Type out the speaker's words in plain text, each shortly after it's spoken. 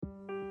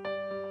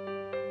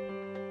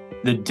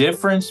The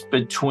difference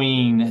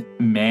between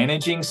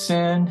managing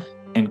sin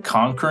and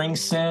conquering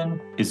sin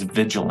is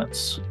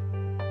vigilance.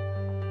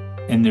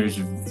 And there's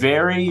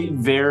very,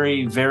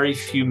 very, very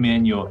few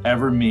men you'll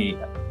ever meet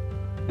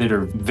that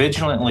are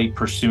vigilantly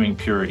pursuing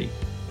purity.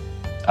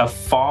 A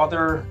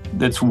father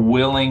that's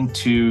willing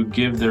to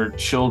give their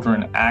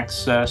children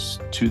access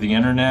to the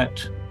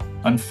internet,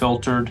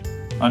 unfiltered,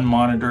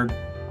 unmonitored,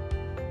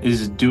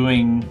 is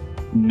doing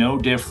no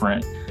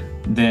different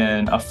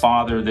than a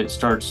father that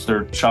starts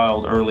their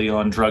child early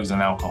on drugs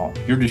and alcohol.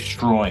 You're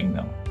destroying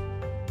them.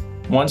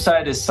 Once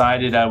I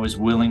decided I was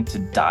willing to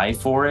die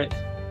for it,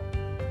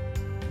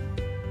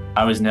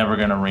 I was never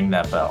going to ring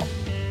that bell.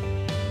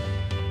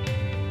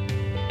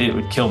 It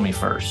would kill me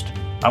first.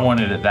 I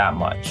wanted it that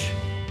much.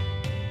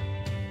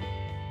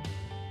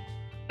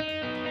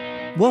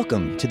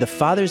 Welcome to the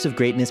Fathers of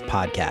Greatness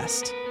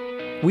podcast.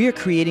 We are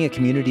creating a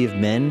community of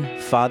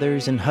men,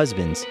 fathers, and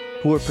husbands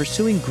who are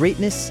pursuing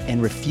greatness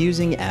and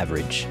refusing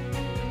average.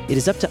 It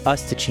is up to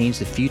us to change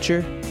the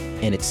future,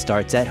 and it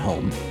starts at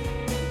home.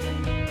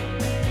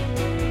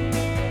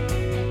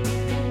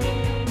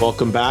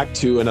 Welcome back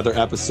to another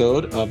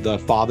episode of the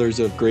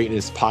Fathers of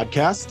Greatness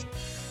podcast.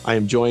 I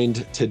am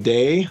joined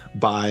today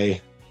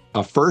by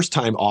a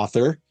first-time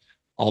author,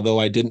 although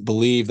I didn't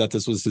believe that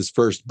this was his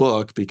first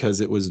book because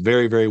it was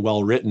very, very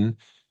well written.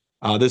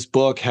 This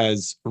book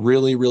has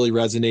really, really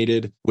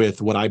resonated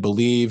with what I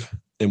believe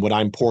and what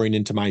I'm pouring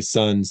into my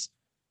sons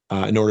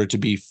in order to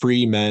be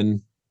free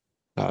men,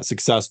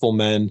 successful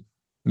men,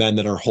 men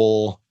that are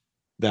whole,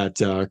 that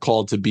are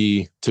called to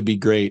be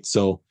great.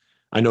 So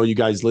I know you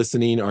guys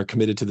listening are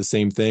committed to the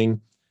same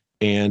thing.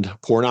 And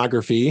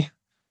pornography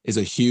is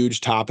a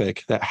huge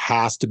topic that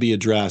has to be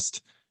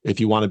addressed if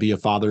you want to be a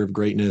father of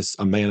greatness,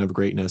 a man of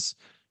greatness.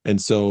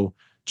 And so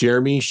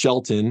Jeremy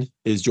Shelton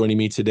is joining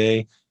me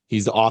today.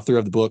 He's the author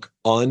of the book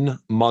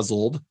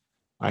Unmuzzled.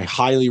 I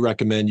highly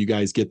recommend you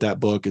guys get that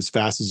book as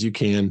fast as you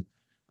can.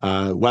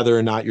 Whether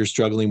or not you're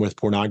struggling with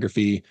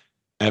pornography,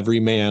 every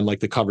man, like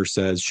the cover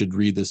says, should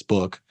read this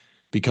book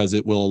because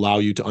it will allow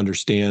you to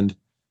understand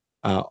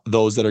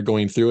those that are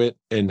going through it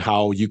and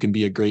how you can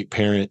be a great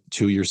parent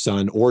to your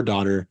son or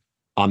daughter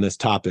on this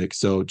topic.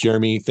 So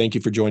Jeremy, thank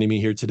you for joining me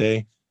here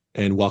today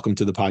and welcome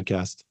to the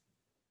podcast.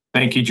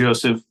 Thank you,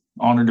 Joseph.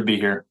 Honored to be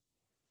here.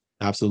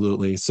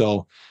 Absolutely.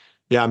 So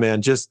yeah,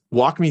 man, just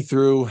walk me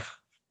through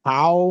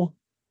how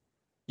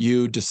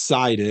you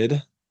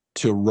decided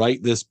to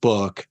write this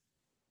book,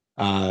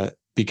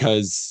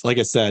 because like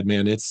I said,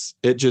 man, it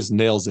just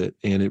nails it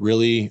and it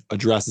really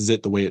addresses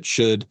it the way it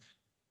should.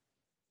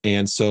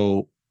 And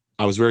so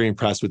I was very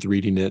impressed with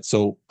reading it.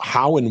 So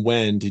how and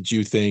when did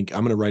you think I'm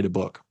going to write a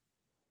book?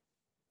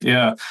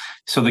 Yeah.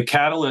 So the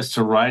catalyst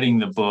to writing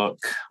the book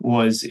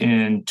was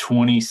in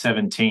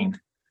 2017.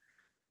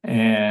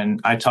 And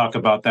I talk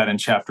about that in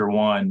chapter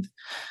 1.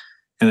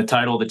 And the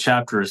title of the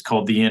chapter is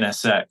called the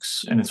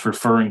NSX, and it's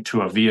referring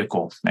to a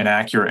vehicle, an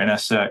Acura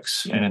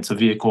NSX. And it's a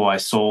vehicle I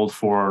sold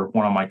for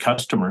one of my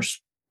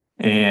customers.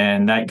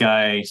 And that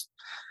guy,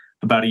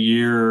 about a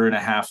year and a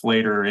half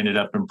later, ended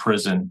up in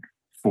prison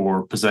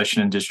for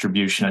possession and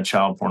distribution of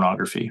child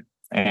pornography.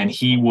 And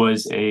he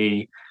was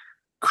a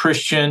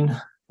Christian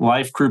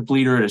life group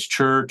leader at his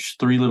church,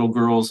 3 little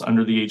girls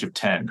under the age of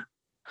 10.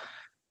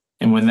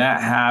 And when that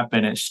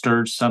happened, it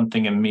stirred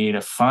something in me to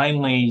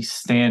finally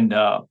stand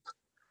up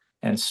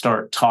and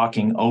start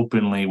talking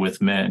openly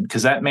with men.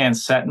 Because that man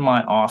sat in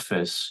my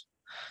office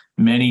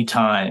many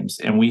times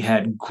and we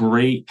had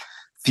great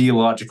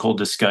theological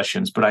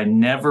discussions, but I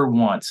never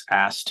once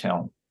asked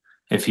him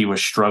if he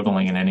was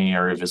struggling in any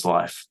area of his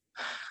life.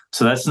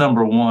 So that's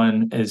number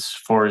one as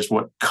far as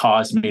what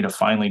caused me to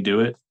finally do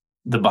it.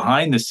 The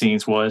behind the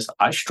scenes was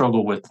I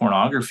struggled with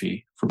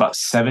pornography for about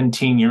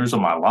 17 years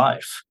of my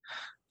life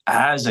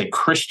as a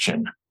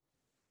Christian.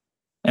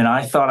 And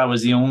I thought I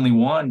was the only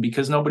one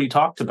because nobody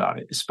talked about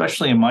it,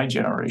 especially in my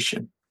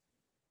generation.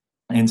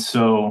 And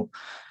so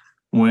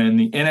when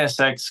the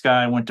NSX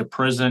guy went to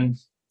prison,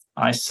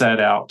 I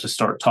set out to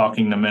start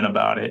talking to men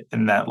about it.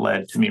 And that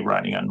led to me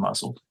writing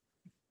Unmuzzled.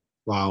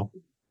 Wow.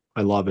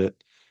 I love it.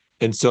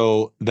 And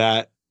so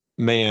that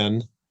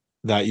man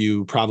that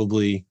you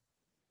probably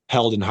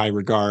held in high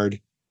regard,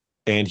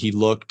 and he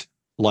looked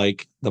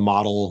like the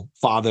model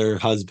father,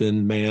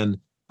 husband, man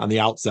on the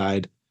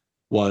outside,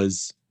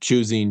 was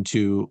choosing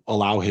to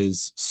allow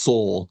his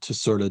soul to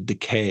sort of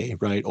decay,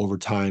 right, over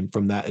time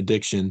from that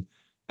addiction.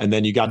 And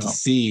then you got to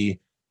see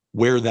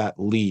where that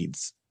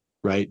leads,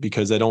 right?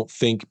 Because I don't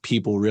think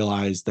people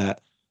realize that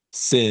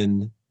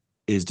sin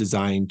is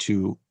designed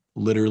to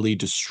literally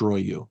destroy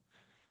you.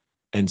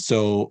 And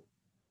so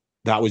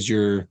that was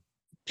your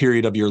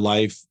period of your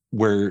life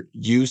where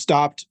you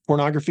stopped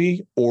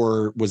pornography,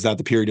 or was that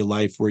the period of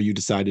life where you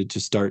decided to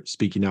start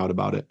speaking out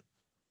about it?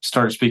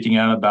 Start speaking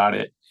out about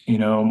it. You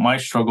know, my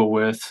struggle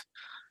with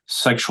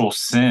sexual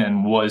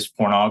sin was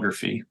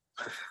pornography.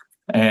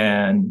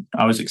 And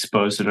I was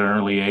exposed at an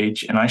early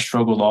age, and I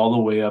struggled all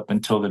the way up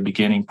until the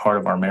beginning part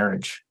of our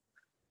marriage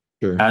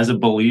as a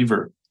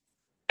believer.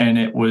 And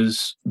it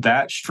was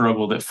that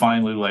struggle that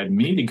finally led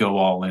me to go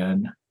all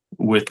in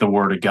with the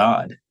Word of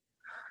God,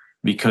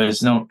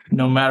 because no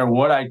matter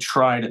what I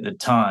tried at the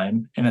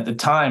time, and at the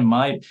time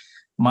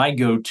my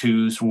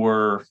go-tos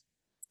were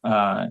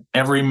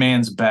Every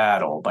Man's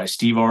Battle by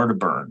Steve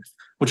Arterburn,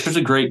 which was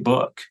a great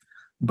book,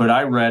 but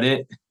I read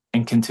it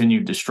and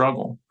continued to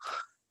struggle.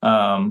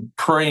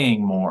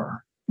 Praying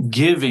more,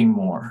 giving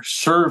more,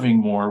 serving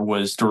more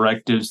was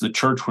directives the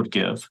church would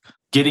give.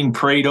 Getting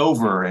prayed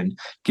over and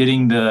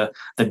getting the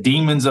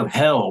demons of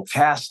hell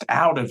cast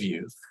out of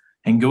you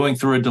and going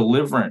through a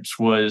deliverance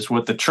was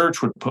what the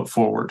church would put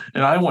forward.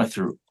 And I went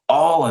through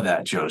all of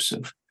that,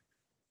 Joseph.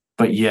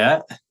 But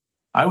yet,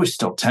 I was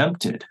still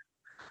tempted.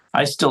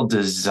 I still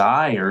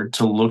desired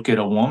to look at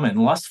a woman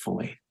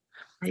lustfully.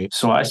 Right.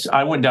 So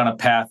I went down a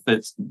path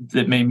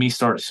that made me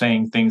start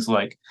saying things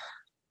like,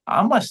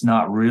 I must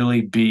not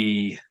really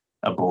be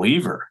a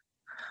believer.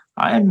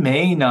 I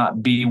may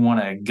not be one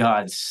of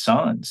God's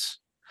sons.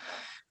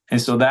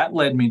 And so that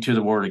led me to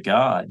the Word of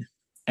God.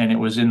 And it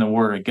was in the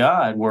Word of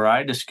God where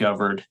I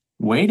discovered,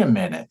 wait a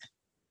minute,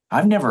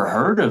 I've never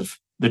heard of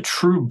the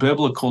true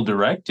biblical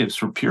directives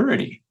for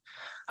purity.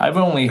 I've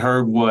only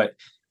heard what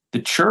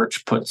the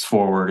church puts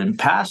forward and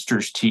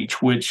pastors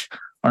teach, which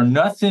are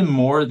nothing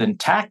more than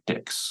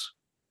tactics.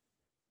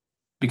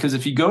 Because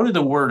if you go to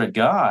the Word of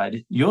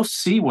God, you'll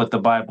see what the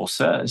Bible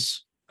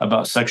says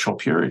about sexual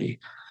purity.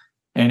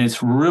 And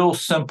it's real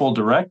simple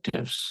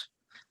directives.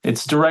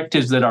 It's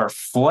directives that our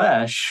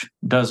flesh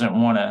doesn't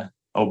want to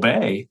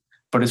obey,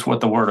 but it's what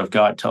the Word of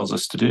God tells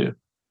us to do.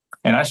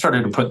 And I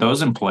started to put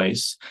those in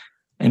place.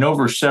 And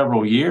over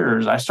several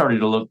years, I started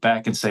to look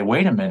back and say,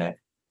 wait a minute,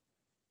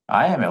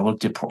 I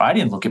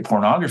didn't look at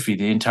pornography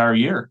the entire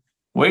year.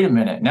 Wait a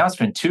minute, now it's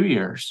been 2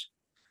 years.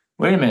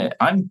 Wait a minute,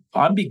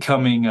 I'm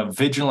becoming a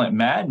vigilant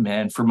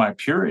madman for my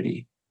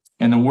purity.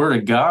 And the Word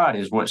of God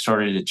is what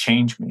started to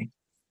change me.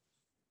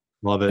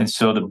 Love it. And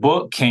so the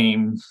book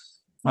came,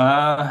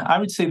 I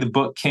would say the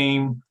book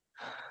came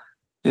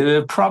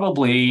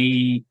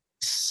probably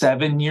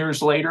 7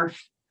 years later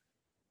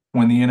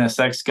when the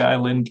NSX guy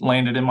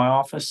landed in my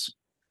office.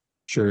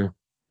 Sure.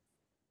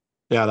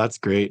 Yeah, that's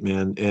great,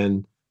 man.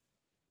 And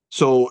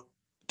so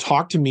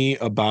talk to me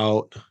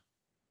about,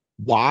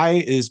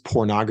 why is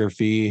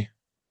pornography,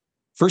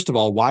 first of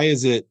all, why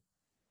is it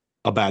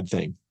a bad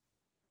thing?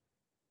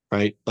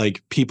 Right?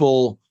 Like,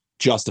 people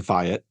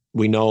justify it.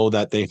 We know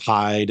that they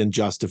hide and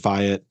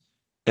justify it,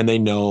 and they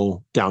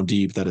know down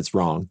deep that it's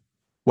wrong,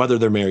 whether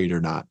they're married or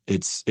not.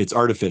 It's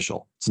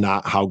artificial. It's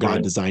not how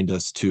God designed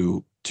us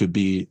to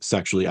be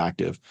sexually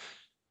active.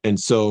 And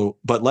so,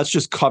 but let's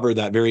just cover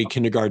that very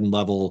kindergarten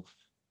level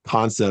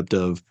concept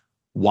of,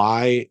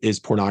 why is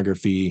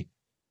pornography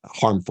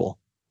harmful?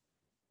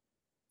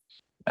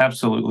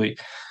 Absolutely.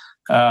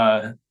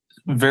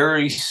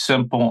 Very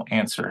simple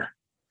answer.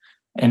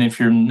 And if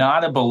you're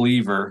not a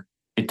believer,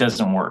 it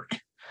doesn't work.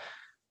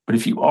 But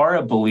if you are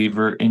a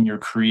believer in your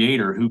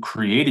Creator who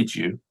created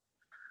you,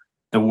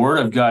 the Word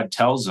of God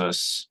tells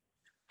us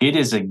it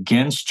is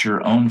against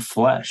your own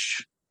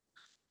flesh.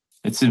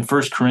 It's in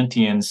 1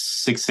 Corinthians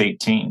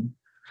 6:18.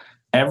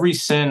 Every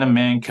sin a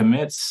man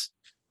commits,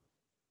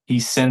 he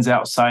sins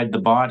outside the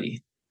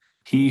body.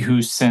 He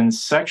who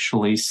sins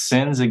sexually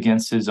sins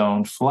against his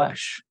own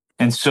flesh.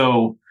 And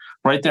so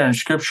right there in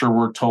Scripture,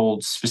 we're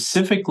told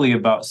specifically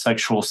about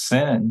sexual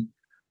sin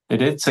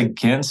that it's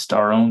against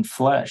our own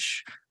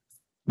flesh.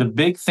 The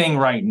big thing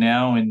right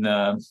now in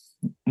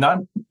not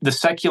the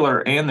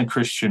secular and the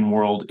Christian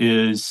world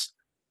is,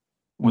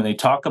 when they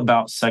talk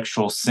about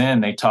sexual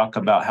sin, they talk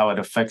about how it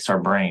affects our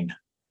brain,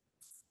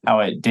 how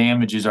it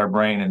damages our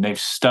brain. And they've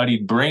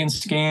studied brain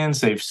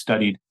scans, they've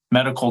studied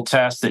medical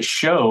tests that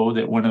show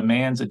that when a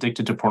man's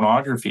addicted to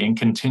pornography and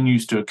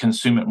continues to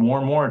consume it more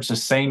and more, it's the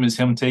same as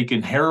him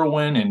taking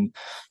heroin and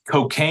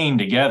cocaine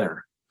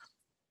together,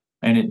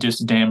 and it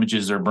just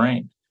damages their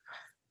brain.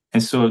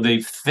 And so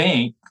they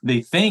think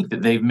that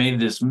they've made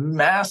this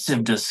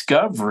massive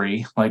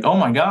discovery, like, oh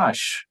my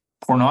gosh,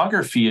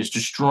 pornography is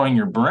destroying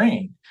your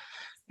brain.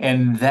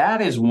 And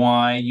that is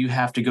why you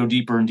have to go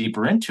deeper and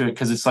deeper into it,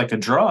 because it's like a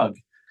drug.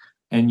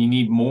 And you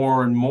need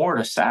more and more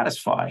to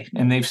satisfy.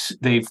 And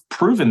they've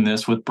proven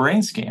this with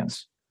brain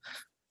scans.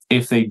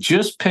 If they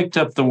just picked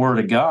up the Word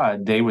of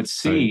God, they would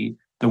see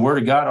the Word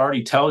of God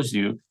already tells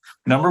you,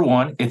 number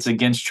one, it's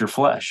against your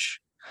flesh.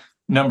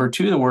 Number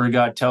two, the Word of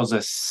God tells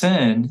us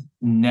sin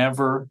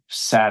never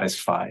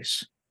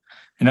satisfies.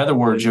 In other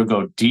words, you'll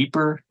go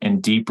deeper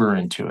and deeper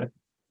into it.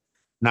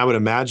 And I would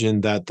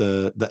imagine that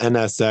the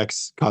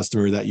NSX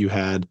customer that you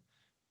had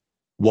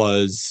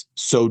was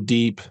so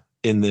deep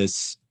in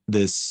this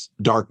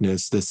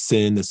darkness, this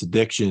sin, this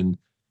addiction,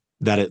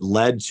 that it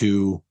led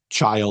to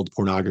child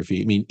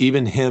pornography. I mean,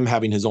 even him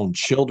having his own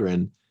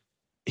children,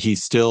 he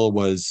still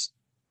was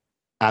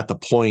at the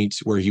point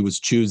where he was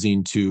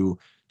choosing to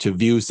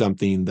view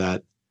something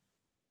that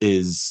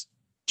is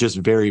just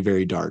very,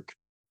 very dark.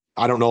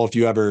 I don't know if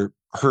you ever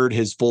heard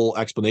his full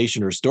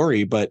explanation or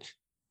story, but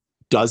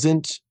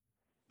doesn't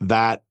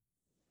that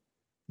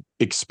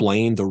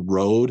explain the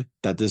road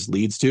that this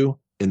leads to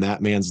in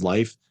that man's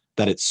life?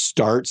 That it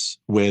starts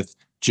with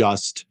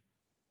just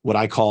what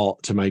I call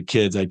to my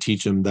kids, I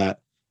teach them that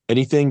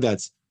anything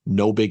that's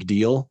no big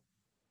deal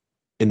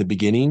in the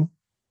beginning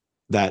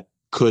that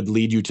could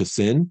lead you to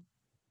sin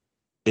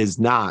is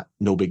not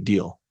no big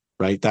deal,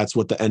 right? That's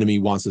what the enemy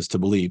wants us to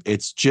believe.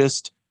 It's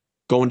just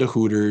going to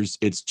Hooters.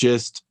 It's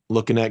just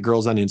looking at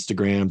girls on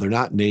Instagram. They're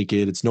not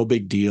naked. It's no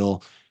big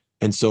deal.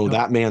 And so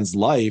that man's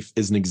life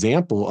is an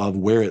example of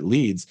where it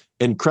leads.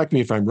 And correct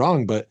me if I'm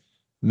wrong, but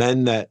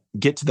men that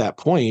get to that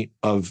point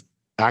of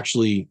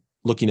actually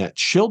looking at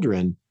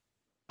children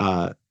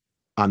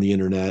on the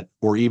internet,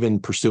 or even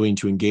pursuing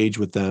to engage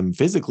with them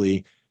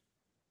physically,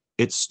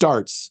 it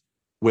starts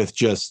with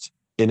just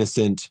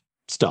innocent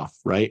stuff,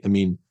 right? I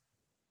mean,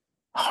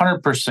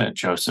 100%,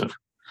 Joseph.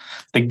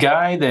 The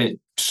guy that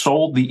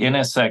sold the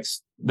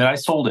NSX that I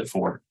sold it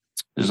for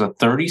is a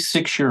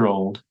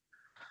 36-year-old,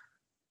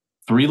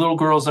 3 little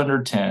girls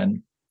under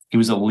 10. He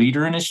was a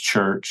leader in his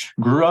church,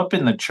 grew up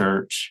in the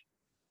church,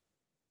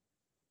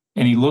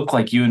 and he looked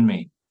like you and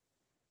me.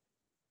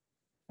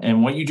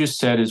 And what you just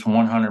said is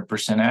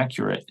 100%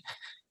 accurate.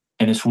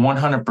 And it's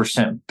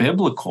 100%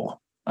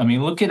 biblical. I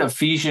mean, look at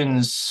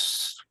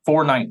Ephesians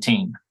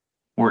 4:19,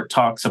 where it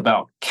talks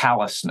about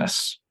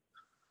callousness,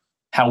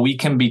 how we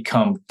can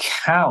become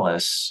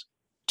callous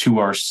to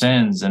our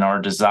sins and our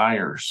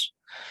desires.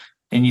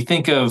 And you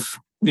think of,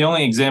 the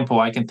only example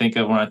I can think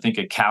of when I think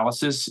of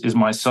calluses is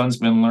my son's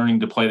been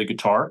learning to play the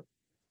guitar,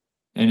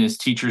 and his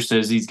teacher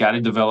says he's got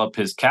to develop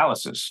his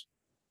calluses.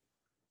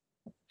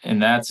 And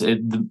that's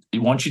it.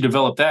 Once you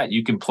develop that,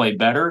 you can play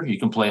better, you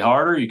can play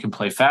harder, you can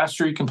play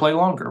faster, you can play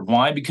longer.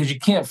 Why? Because you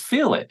can't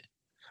feel it.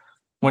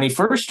 When he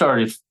first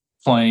started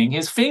playing,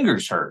 his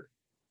fingers hurt.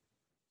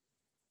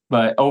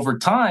 But over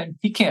time,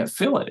 he can't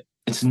feel it.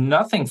 It's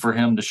nothing for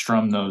him to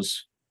strum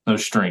those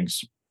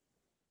strings.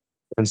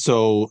 And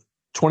so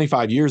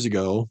 25 years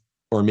ago,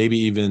 or maybe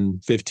even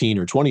 15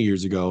 or 20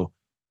 years ago,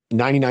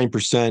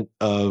 99%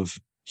 of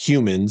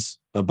humans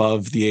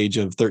above the age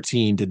of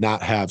 13 did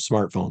not have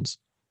smartphones.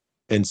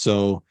 And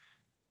so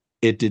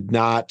it did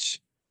not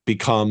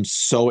become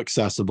so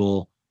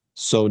accessible,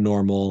 so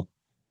normal,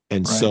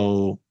 and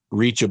so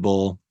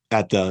reachable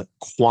at the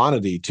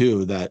quantity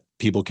too that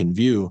people can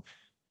view.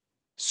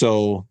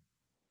 So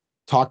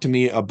talk to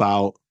me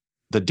about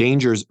the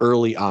dangers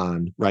early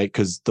on, right?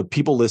 Because the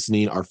people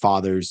listening are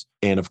fathers,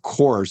 and of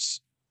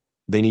course,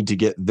 they need to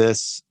get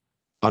this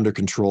under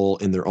control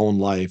in their own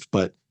life.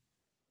 But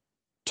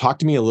talk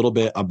to me a little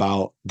bit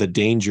about the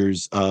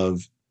dangers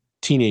of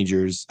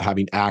teenagers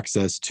having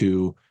access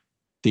to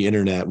the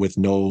internet with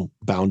no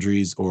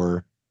boundaries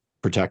or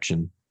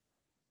protection.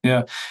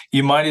 Yeah,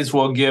 you might as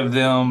well give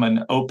them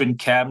an open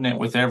cabinet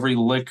with every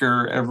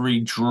liquor,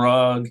 every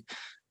drug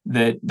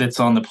that's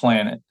on the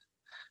planet.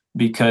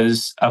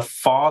 Because a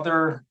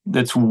father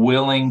that's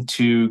willing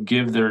to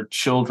give their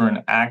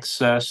children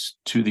access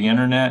to the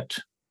internet,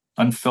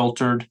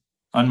 unfiltered,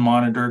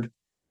 unmonitored,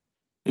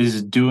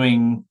 is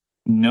doing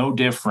no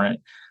different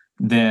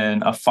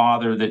than a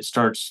father that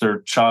starts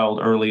their child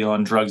early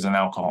on drugs and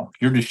alcohol.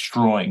 You're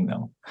destroying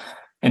them.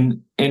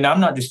 And I'm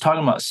not just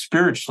talking about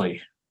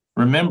spiritually.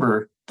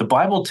 Remember, the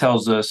Bible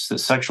tells us that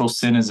sexual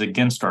sin is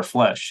against our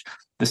flesh,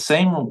 the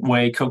same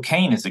way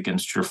cocaine is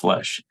against your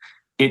flesh.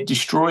 It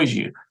destroys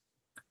you.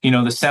 You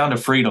know, The Sound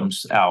of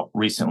Freedom's out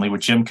recently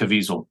with Jim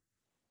Caviezel.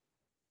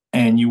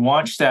 And you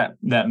watch that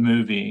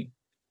movie,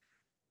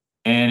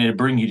 and it'll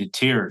bring you to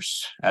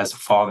tears as a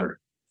father.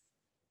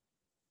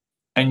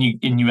 And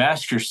you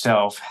ask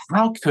yourself,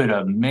 how could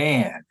a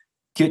man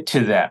get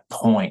to that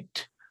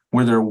point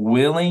where they're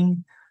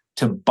willing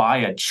to buy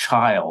a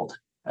child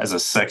as a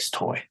sex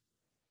toy?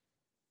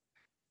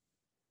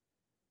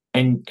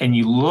 And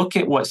you look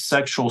at what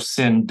sexual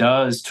sin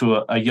does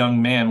to a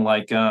young man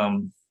like,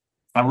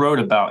 I wrote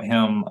about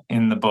him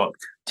in the book,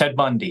 Ted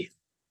Bundy.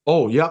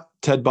 Oh, yeah,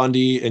 Ted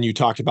Bundy. And you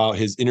talked about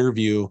his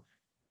interview,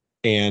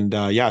 and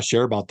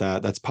share about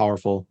that. That's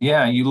powerful.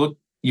 Yeah, you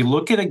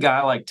look at a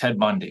guy like Ted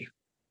Bundy,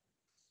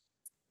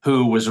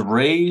 who was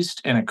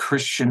raised in a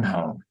Christian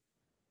home,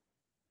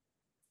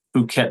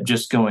 who kept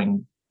just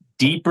going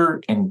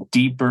deeper and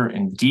deeper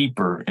and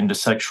deeper into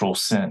sexual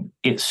sin.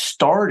 It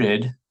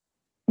started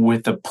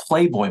with a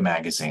Playboy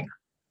magazine.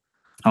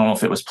 I don't know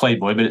if it was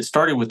Playboy, but it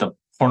started with a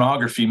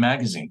pornography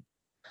magazine.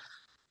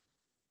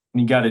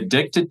 And he got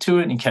addicted to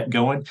it and he kept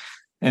going.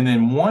 And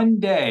then one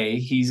day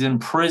he's in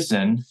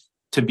prison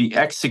to be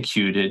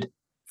executed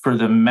for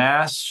the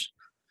mass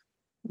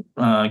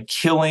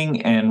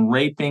killing and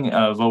raping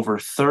of over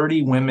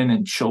 30 women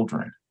and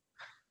children.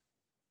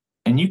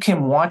 And you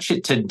can watch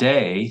it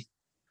today.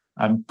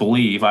 I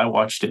believe I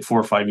watched it 4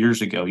 or 5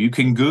 years ago. You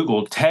can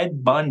Google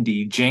Ted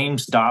Bundy,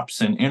 James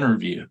Dobson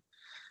interview.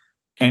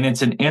 And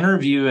it's an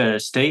interview at a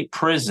state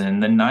prison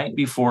the night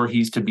before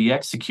he's to be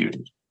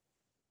executed.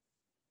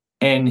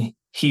 And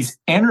he's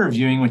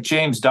interviewing with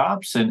James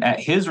Dobson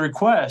at his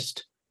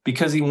request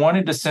because he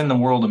wanted to send the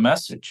world a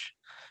message.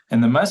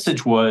 And the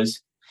message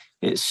was,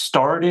 it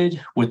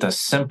started with a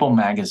simple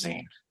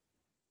magazine.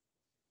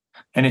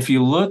 And if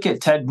you look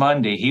at Ted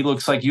Bundy, he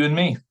looks like you and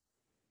me.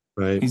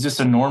 Right. He's just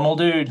a normal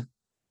dude.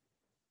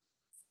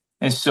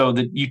 And so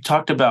that you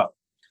talked about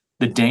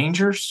the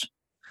dangers,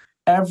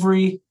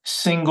 every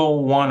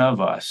single one of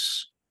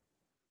us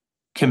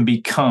can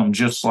become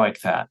just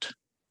like that.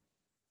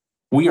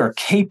 We are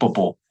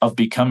capable of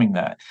becoming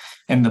that.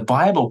 And the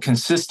Bible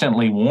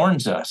consistently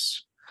warns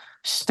us,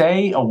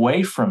 stay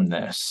away from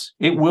this.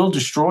 It will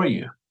destroy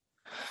you.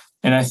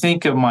 And I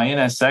think of my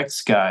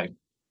NSX guy.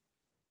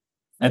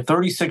 At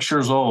 36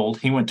 years old,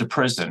 he went to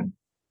prison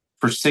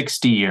for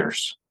 60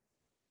 years.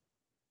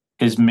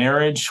 His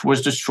marriage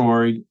was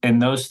destroyed,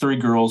 and those 3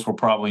 girls will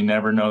probably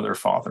never know their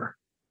father.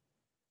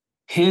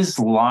 His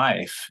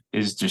life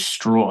is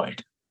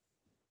destroyed.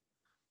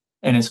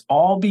 And it's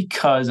all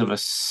because of a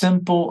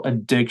simple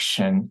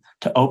addiction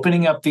to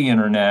opening up the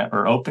internet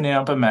or opening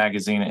up a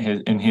magazine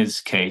in his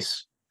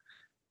case,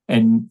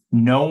 and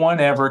no one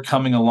ever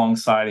coming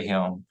alongside of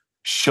him,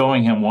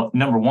 showing him what,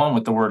 number one,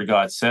 what the Word of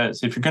God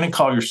says. If you're going to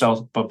call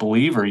yourself a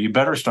believer, you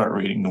better start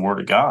reading the Word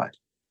of God.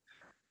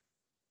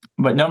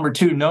 But number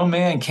two, no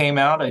man came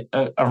out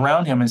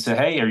around him and said,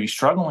 hey, are you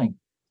struggling?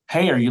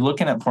 Hey, are you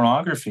looking at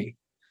pornography?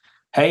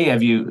 Hey,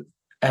 have you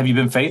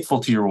been faithful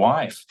to your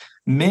wife?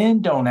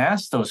 Men don't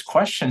ask those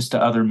questions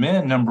to other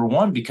men, number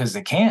one, because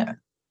they can't.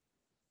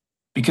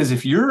 Because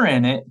if you're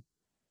in it,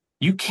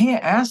 you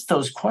can't ask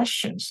those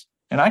questions.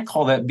 And I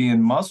call that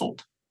being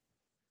muzzled.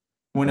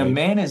 When a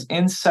man is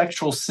in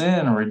sexual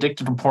sin or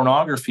addicted to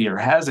pornography or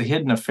has a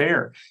hidden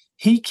affair,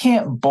 he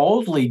can't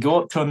boldly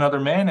go up to another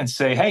man and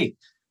say, hey,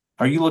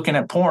 are you looking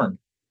at porn?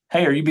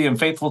 Hey, are you being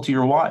faithful to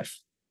your wife?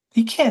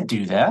 He can't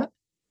do that.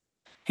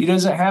 He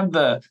doesn't have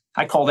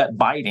I call that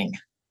biting.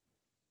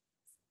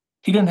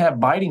 He doesn't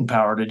have biting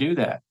power to do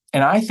that.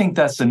 And I think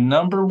that's the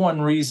number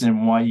one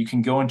reason why you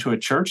can go into a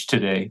church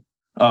today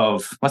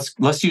of,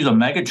 let's use a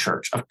mega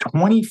church of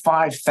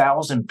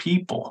 25,000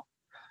 people.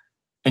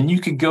 And you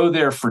could go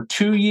there for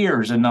 2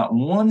 years and not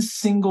one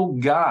single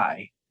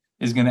guy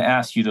is going to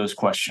ask you those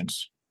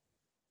questions.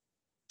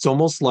 It's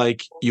almost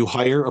like you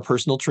hire a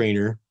personal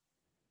trainer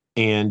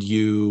and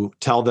you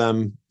tell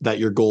them that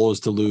your goal is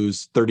to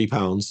lose 30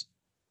 pounds.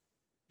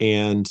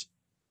 And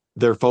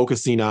they're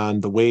focusing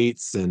on the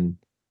weights and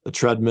the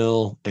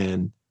treadmill,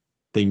 and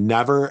they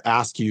never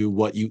ask you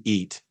what you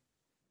eat,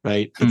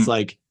 right? It's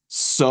like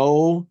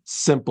so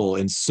simple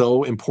and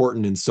so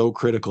important and so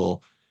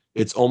critical.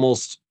 It's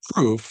almost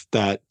proof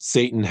that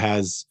Satan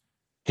has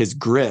his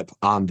grip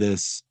on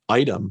this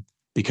item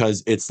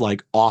because it's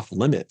like off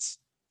limits.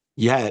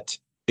 Yet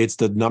it's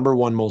the number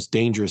one most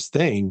dangerous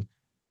thing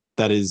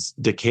that is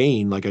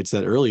decaying, like I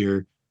said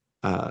earlier,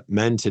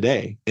 men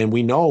today. And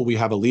we know we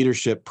have a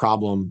leadership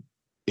problem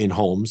in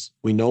homes.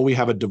 We know we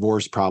have a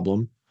divorce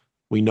problem.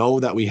 We know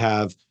that we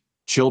have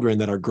children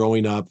that are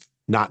growing up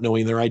not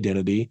knowing their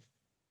identity.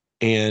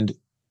 And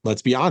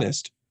let's be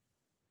honest,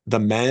 the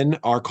men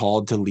are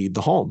called to lead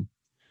the home.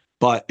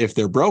 But if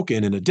they're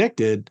broken and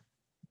addicted,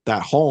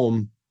 that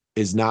home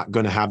is not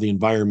going to have the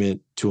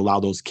environment to allow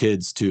those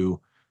kids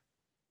to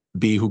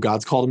be who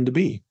God's called them to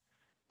be.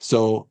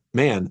 So,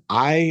 man,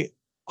 I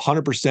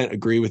 100%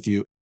 agree with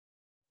you.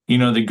 You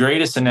know, the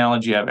greatest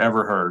analogy I've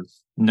ever heard,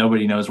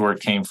 nobody knows where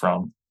it came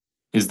from,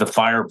 is the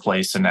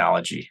fireplace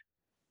analogy.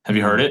 Have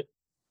you heard it?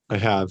 I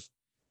have.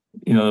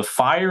 You know, the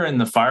fire in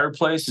the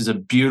fireplace is a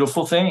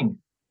beautiful thing.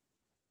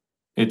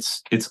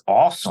 It's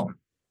awesome.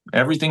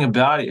 Everything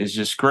about it is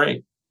just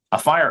great. A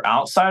fire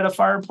outside a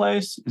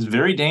fireplace is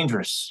very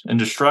dangerous and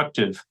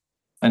destructive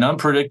and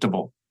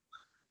unpredictable.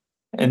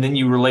 And then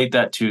you relate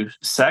that to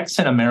sex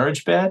in a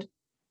marriage bed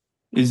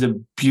is a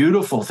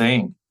beautiful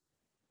thing.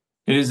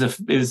 It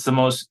is the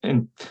most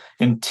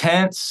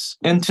intense,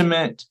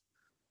 intimate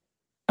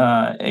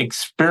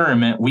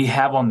experiment we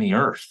have on the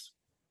earth.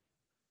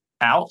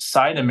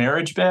 Outside a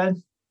marriage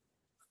bed,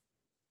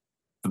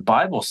 the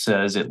Bible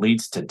says it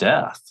leads to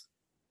death.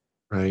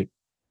 Right.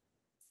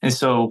 And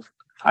so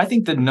I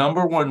think the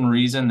number one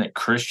reason that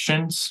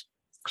Christians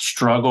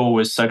struggle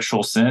with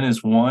sexual sin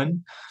is,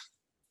 one,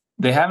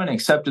 they haven't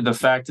accepted the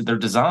fact that they're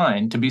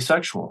designed to be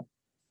sexual.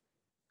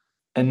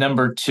 And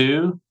number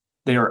two,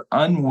 they are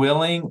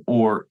unwilling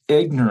or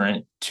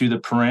ignorant to the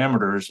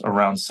parameters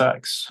around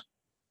sex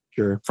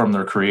from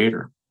their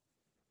creator.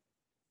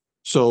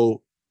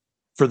 So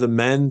for the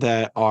men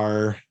that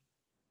are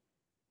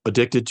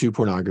addicted to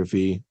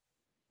pornography,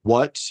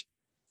 what,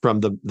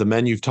 from the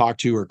men you've talked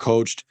to or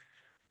coached,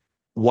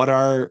 what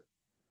are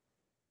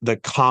the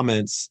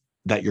comments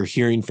that you're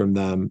hearing from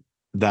them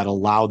that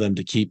allow them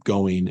to keep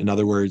going? In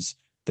other words,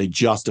 they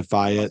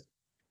justify it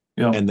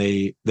and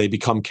they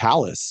become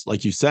callous.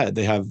 Like you said,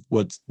 they have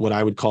what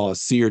I would call a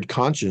seared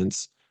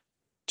conscience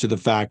to the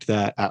fact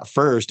that at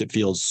first it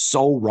feels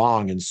so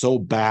wrong and so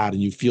bad,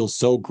 and you feel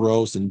so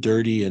gross and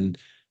dirty, and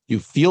you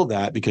feel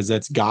that because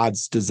that's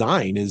God's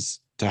design, is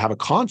to have a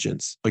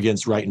conscience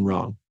against right and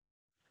wrong.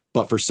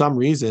 But for some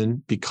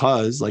reason,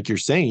 because, like you're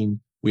saying,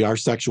 we are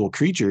sexual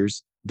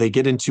creatures, they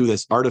get into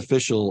this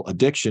artificial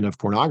addiction of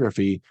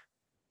pornography.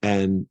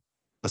 And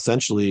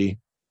essentially,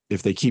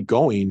 if they keep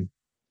going,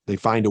 they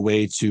find a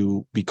way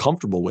to be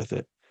comfortable with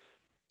it.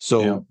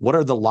 So what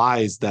are the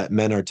lies that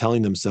men are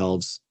telling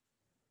themselves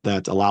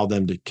that allow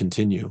them to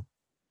continue?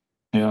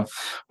 Yeah.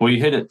 Well, you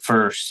hit it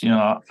first.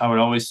 I would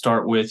always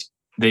start with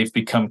they've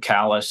become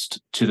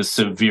calloused to the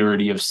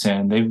severity of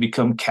sin. They've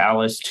become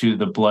calloused to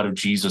the blood of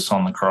Jesus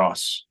on the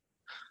cross.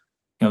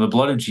 The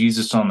blood of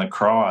Jesus on the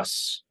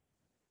cross,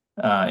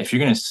 if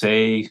you're going to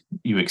say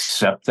you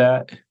accept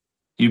that,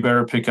 you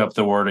better pick up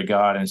the word of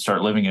God and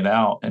start living it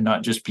out, and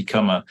not just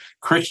become a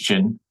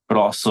Christian,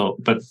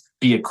 but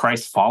be a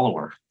Christ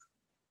follower.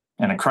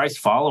 And a Christ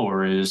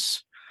follower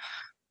is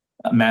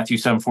Matthew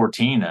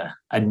 7:14,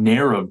 a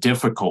narrow,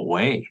 difficult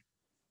way,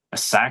 a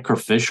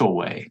sacrificial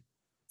way,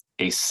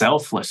 a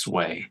selfless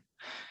way.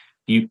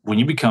 When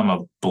you become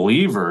a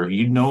believer,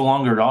 you no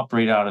longer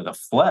operate out of the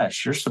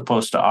flesh. You're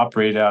supposed to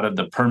operate out of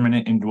the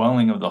permanent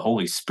indwelling of the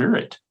Holy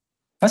Spirit.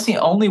 That's the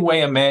only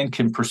way a man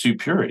can pursue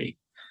purity.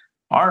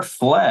 Our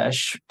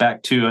flesh,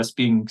 back to us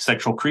being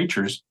sexual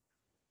creatures,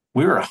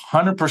 we were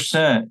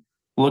 100%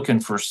 looking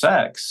for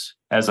sex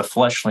as a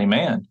fleshly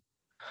man.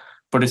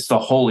 But it's the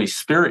Holy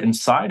Spirit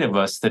inside of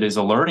us that is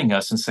alerting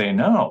us and saying,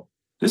 no,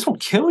 this will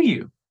kill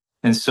you.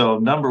 And so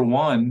number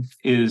one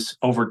is,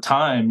 over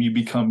time, you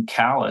become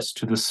callous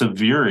to the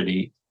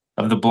severity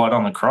of the blood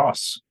on the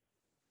cross.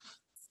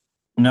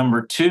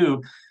 Number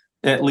two,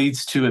 it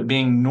leads to it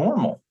being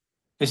normal.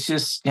 It's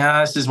just,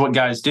 this is what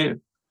guys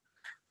do.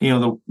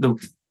 The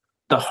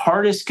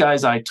hardest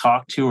guys I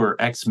talk to are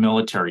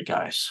ex-military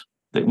guys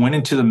that went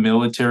into the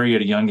military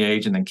at a young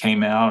age and then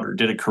came out or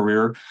did a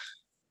career.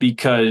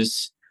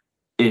 Because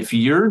if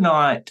you're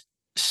not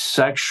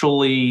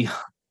sexually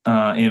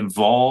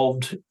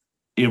involved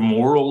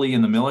immorally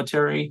in the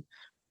military,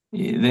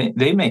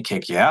 they may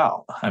kick you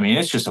out. I mean,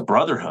 it's just a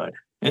brotherhood.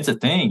 It's a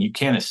thing. You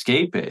can't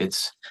escape it.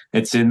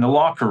 It's in the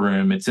locker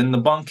room. It's in the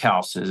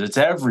bunkhouses. It's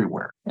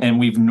everywhere. And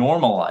we've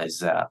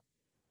normalized that.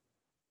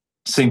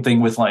 Same thing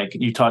with, like,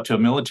 you talk to a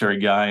military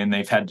guy and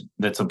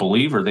that's a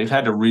believer, they've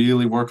had to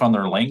really work on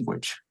their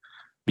language,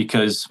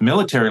 because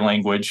military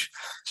language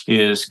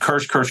is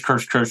curse, curse,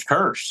 curse, curse,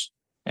 curse.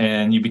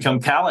 And you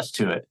become callous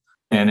to it.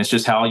 And it's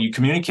just how you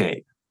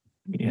communicate.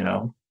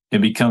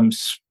 It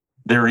becomes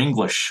their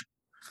English.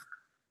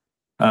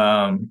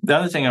 The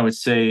other thing I would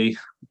say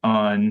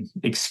on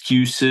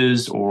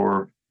excuses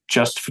or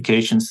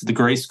justifications, the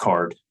grace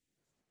card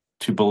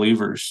to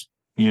believers.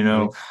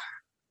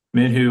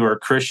 Men who are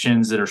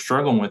Christians that are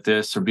struggling with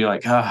this or be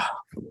like,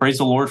 praise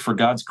the Lord for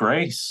God's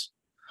grace,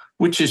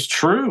 which is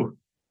true,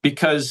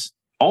 because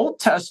Old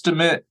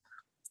Testament,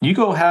 you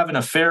go have an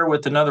affair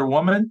with another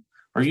woman,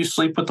 or you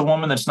sleep with the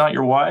woman that's not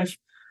your wife,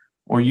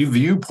 or you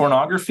view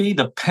pornography,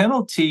 the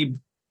penalty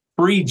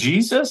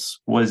pre-Jesus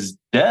was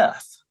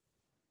death.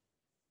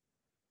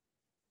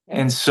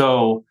 And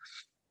so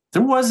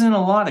there wasn't a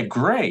lot of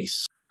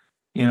grace.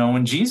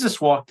 When Jesus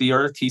walked the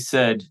earth, he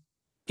said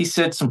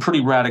some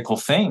pretty radical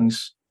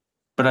things,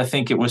 but I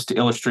think it was to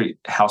illustrate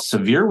how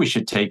severe we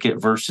should take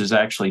it versus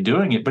actually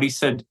doing it. But he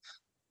said,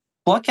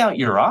 pluck out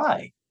your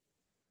eye.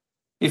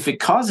 If it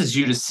causes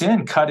you to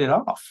sin, cut it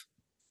off.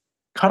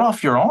 Cut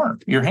off your arm,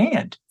 your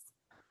hand.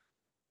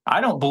 I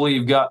don't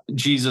believe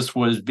Jesus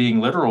was being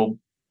literal.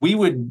 We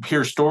would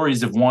hear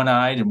stories of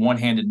one-eyed and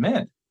one-handed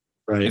men,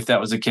 right, if that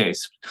was the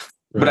case.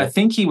 Right. But I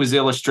think he was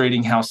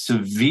illustrating how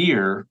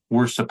severe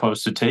we're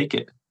supposed to take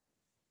it.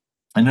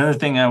 Another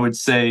thing I would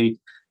say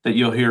that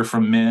you'll hear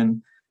from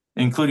men,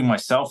 including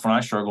myself when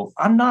I struggle,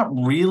 I'm not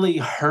really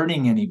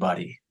hurting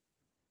anybody.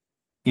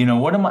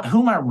 Who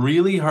am I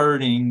really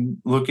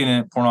hurting looking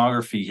at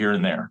pornography here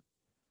and there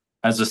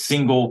as a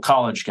single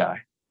college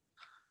guy?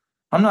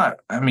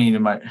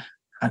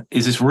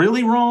 Is this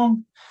really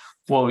wrong?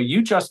 Well,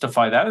 you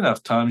justify that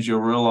enough times,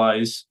 you'll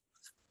realize,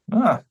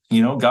 God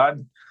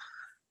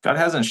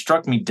hasn't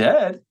struck me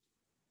dead.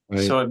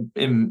 Right. So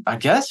I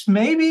guess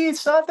maybe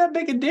it's not that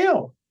big a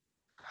deal.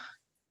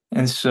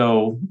 And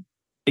so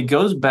it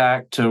goes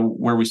back to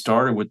where we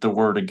started with the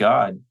Word of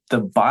God. The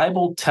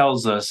Bible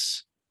tells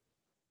us,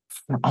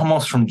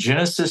 almost from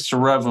Genesis to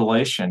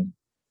Revelation,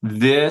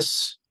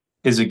 this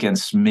is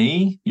against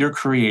me, your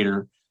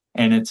Creator,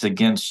 and it's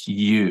against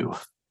you.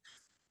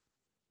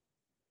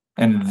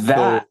 And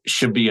that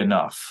should be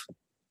enough.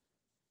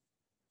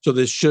 So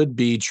this should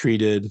be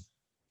treated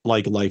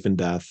like life and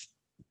death,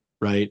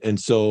 right? And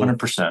so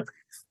 100%.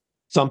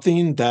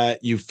 Something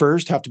that you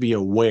first have to be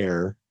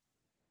aware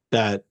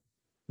that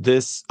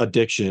this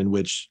addiction,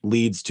 which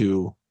leads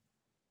to,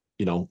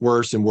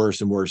 worse and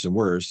worse and worse and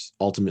worse,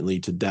 ultimately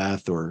to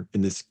death, or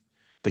in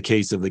the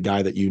case of the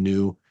guy that you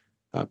knew,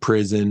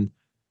 prison,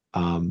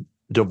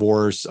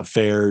 divorce,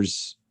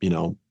 affairs,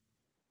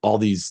 all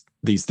these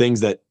things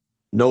that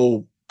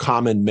no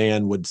common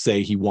man would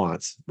say he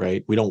wants,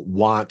 right? We don't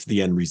want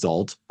the end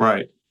result.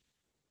 Right.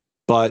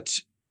 But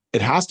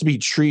it has to be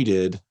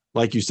treated,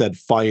 like you said,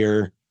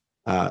 fire,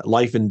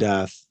 life and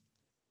death,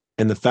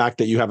 and the fact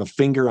that you have a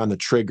finger on the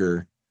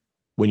trigger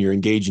when you're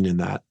engaging in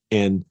that,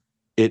 and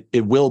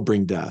it will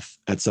bring death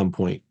at some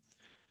point.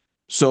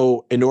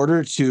 So in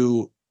order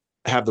to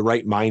have the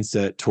right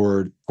mindset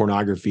toward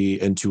pornography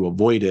and to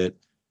avoid it,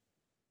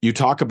 you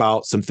talk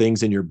about some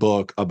things in your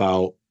book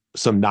about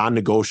some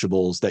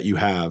non-negotiables that you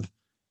have.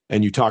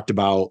 And you talked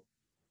about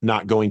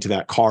not going to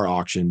that car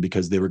auction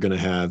because they were going to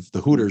have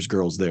the Hooters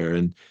girls there.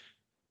 And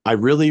I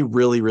really,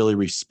 really, really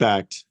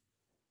respect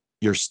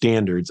your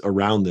standards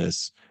around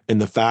this,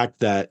 and the fact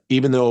that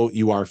even though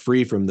you are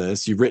free from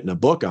this, you've written a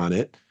book on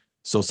it.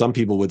 So some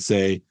people would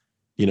say,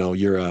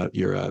 you're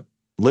a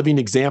living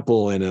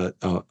example and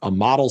a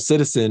model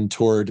citizen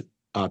toward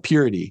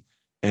purity.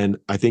 And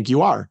I think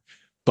you are,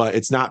 but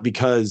it's not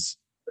because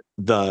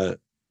the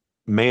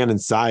man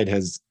inside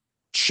has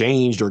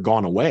changed or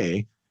gone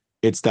away.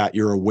 It's that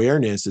your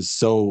awareness is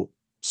so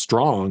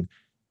strong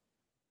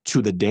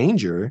to the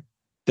danger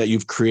that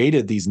you've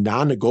created these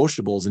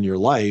non-negotiables in your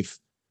life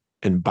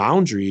and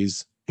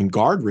boundaries and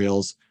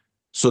guardrails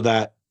so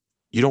that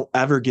you don't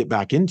ever get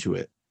back into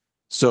it.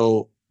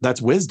 So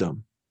that's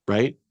wisdom,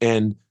 right?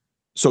 And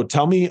so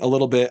tell me a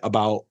little bit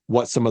about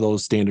what some of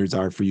those standards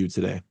are for you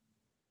today.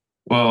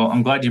 Well,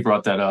 I'm glad you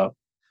brought that up.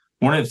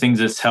 One of the things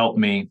that's helped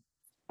me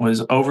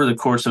was over the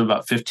course of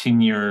about 15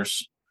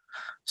 years,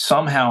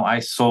 somehow I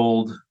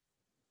sold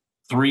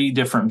 3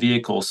 different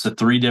vehicles to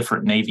 3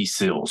 different Navy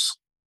SEALs,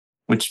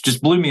 which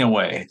just blew me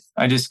away.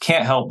 I just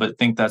can't help but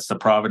think that's the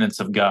providence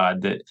of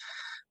God, that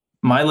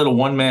my little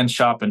one-man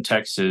shop in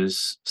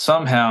Texas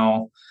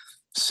somehow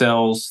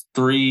sells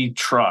 3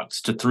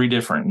 trucks to 3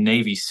 different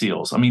Navy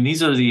SEALs. I mean,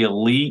 these are the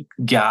elite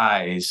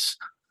guys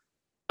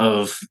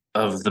of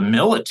the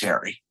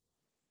military.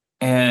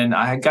 And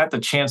I got the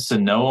chance to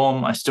know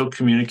them. I still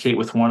communicate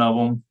with one of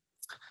them.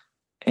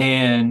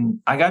 And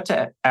I got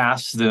to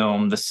ask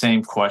them the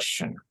same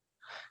question.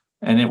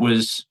 And it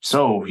was,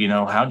 so,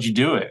 how'd you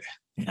do it?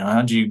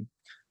 How'd you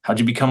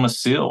become a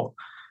SEAL?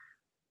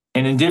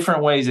 And in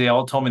different ways, they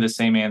all told me the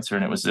same answer.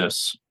 And it was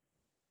this: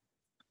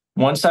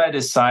 once I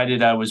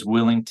decided I was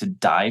willing to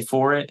die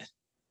for it,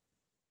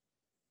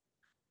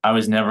 I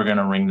was never going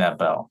to ring that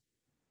bell.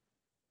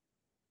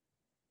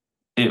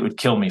 It would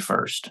kill me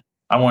first.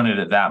 I wanted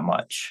it that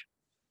much.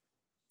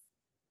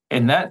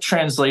 And that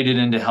translated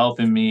into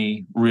helping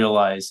me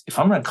realize, if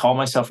I'm going to call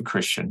myself a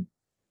Christian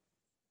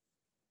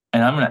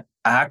and I'm going to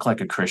act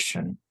like a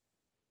Christian,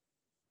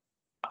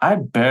 I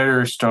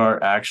better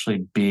start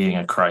actually being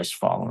a Christ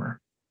follower.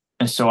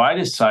 And so I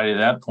decided at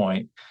that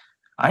point,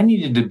 I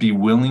needed to be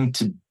willing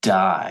to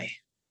die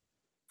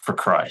for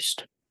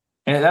Christ.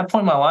 And at that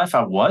point in my life,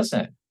 I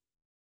wasn't.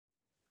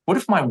 What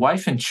if my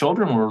wife and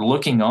children were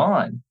looking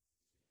on,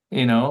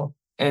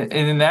 And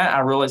in that, I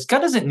realized God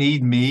doesn't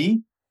need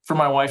me for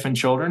my wife and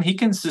children. He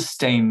can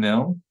sustain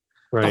them.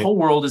 Right. The whole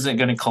world isn't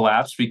going to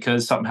collapse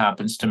because something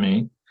happens to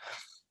me.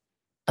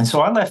 And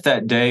so I left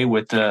that day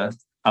with a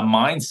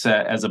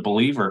mindset as a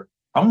believer: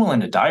 I'm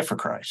willing to die for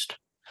Christ.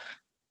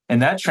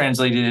 And that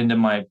translated into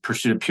my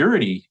pursuit of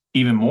purity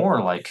even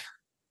more. Like,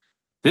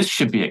 this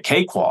should be a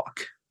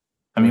cakewalk.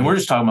 I mean, we're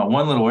just talking about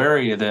one little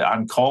area that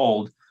I'm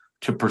called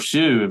to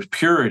pursue of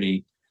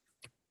purity.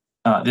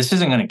 This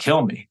isn't going to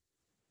kill me.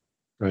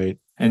 Right.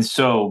 And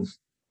so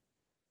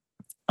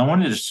I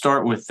wanted to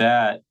start with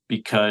that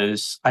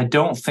because I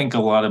don't think a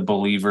lot of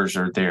believers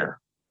are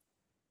there.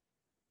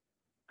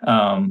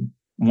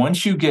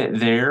 Once you get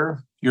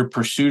there, your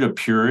pursuit of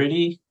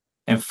purity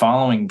and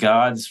following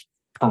God's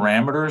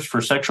parameters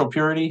for sexual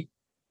purity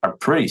are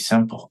pretty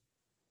simple.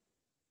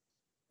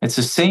 It's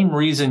the same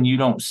reason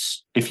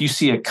if you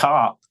see a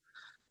cop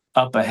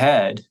up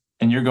ahead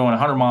and you're going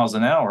 100 miles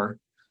an hour,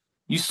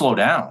 you slow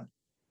down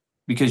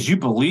because you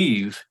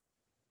believe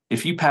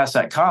if you pass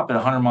that cop at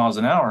 100 miles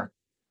an hour,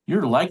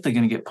 you're likely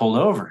going to get pulled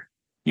over.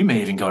 You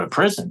may even go to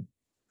prison.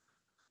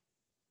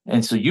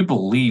 And so you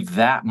believe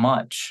that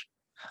much.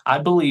 I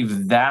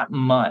believe that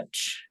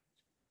much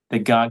that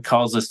God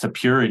calls us to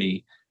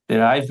purity,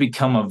 that I've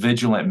become a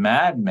vigilant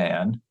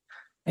madman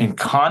and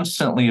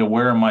constantly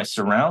aware of my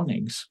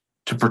surroundings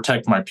to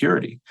protect my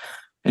purity.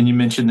 And you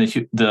mentioned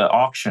the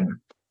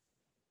auction.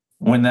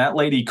 When that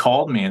lady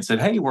called me and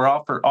said, hey, we're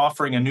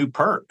offering a new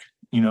perk,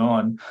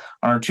 on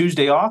our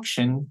Tuesday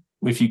auction,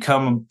 if you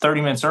come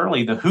 30 minutes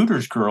early, the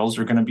Hooters girls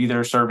are going to be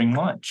there serving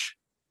lunch.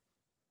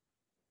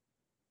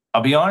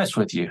 I'll be honest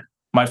with you.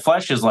 My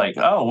flesh is like,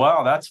 oh,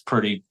 wow, that's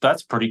pretty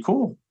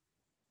cool.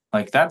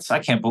 Like, I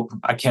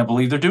can't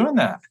believe they're doing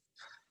that.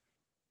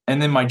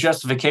 And then my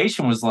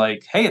justification was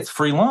like, hey, it's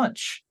free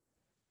lunch.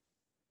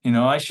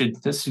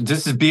 This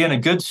is being a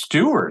good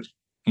steward.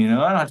 I don't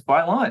have to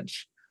buy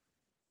lunch.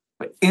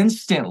 But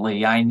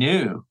instantly I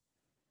knew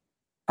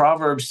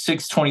Proverbs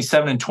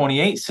 6:27 and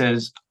 28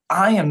 says,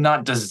 I am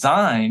not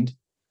designed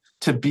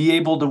to be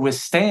able to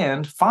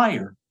withstand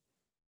fire.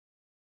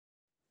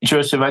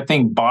 Joseph, I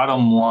think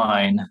bottom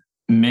line,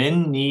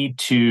 men need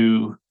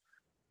to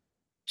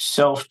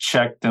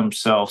self-check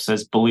themselves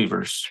as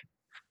believers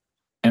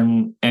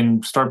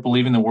and start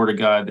believing the word of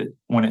God, that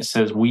when it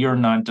says we are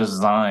not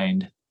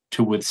designed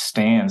to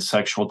withstand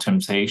sexual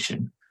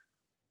temptation,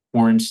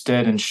 we're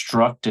instead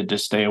instructed to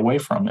stay away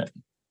from it.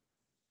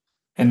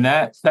 And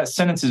that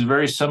sentence is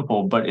very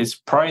simple, but it's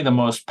probably the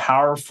most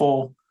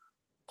powerful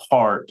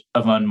part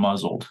of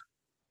Unmuzzled.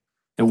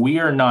 That we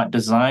are not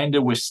designed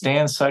to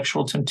withstand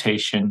sexual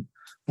temptation.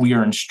 We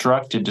are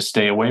instructed to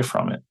stay away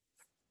from it.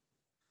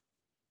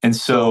 And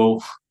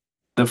so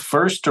The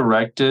first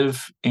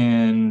directive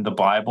in the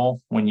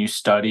Bible when you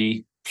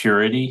study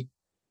purity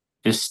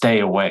is stay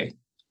away.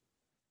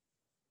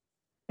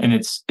 And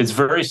it's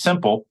very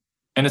simple.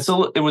 And it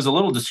was a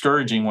little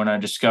discouraging when I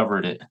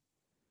discovered it.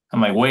 I'm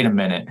like, wait a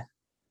minute.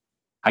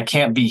 I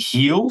can't be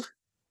healed?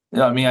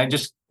 I mean,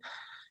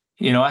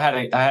 I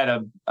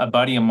had a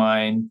buddy of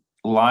mine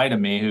lie to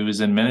me who was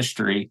in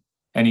ministry,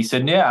 and he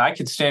said, yeah, I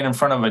could stand in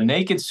front of a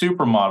naked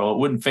supermodel. It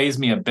wouldn't faze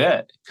me a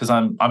bit because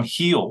I'm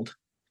healed.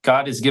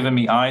 God has given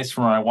me eyes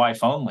for my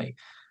wife only.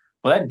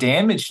 Well, that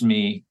damaged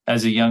me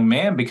as a young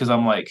man because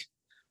I'm like,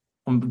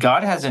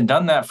 God hasn't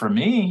done that for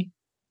me.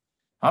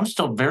 I'm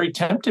still very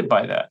tempted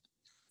by that.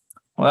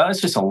 Well, that's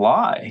just a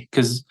lie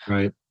because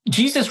Right.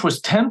 Jesus was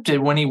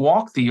tempted when he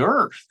walked the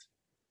earth.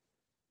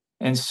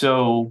 And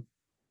so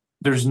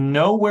there's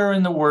nowhere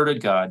in the Word of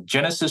God,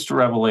 Genesis to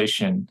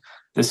Revelation,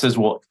 that says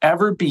we'll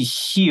ever be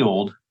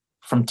healed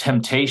from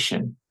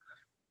temptation.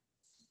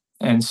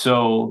 And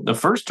so the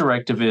first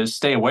directive is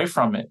stay away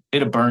from it.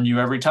 It'll burn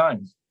you every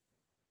time.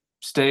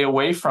 Stay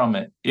away from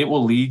it. It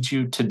will lead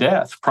you to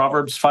death.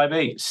 Proverbs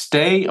 5:8,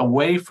 stay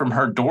away from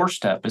her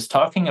doorstep is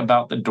talking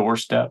about the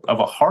doorstep of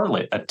a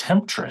harlot, a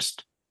temptress.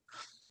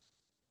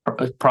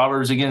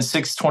 Proverbs again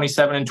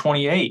 6:27 and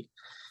 28.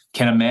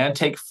 Can a man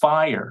take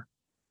fire?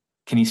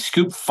 Can he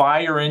scoop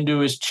fire into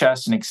his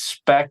chest and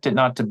expect it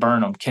not to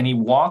burn him? Can he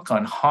walk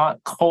on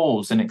hot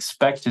coals and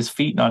expect his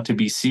feet not to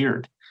be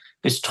seared?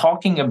 It's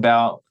talking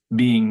about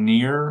being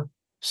near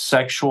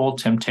sexual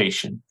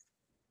temptation.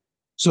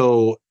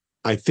 So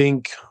I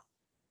think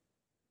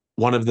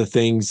one of the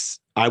things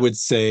I would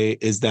say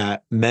is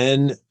that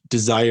men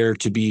desire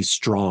to be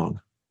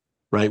strong,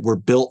 right? We're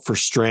built for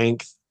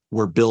strength.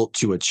 We're built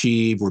to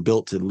achieve. We're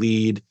built to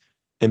lead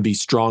and be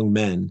strong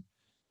men.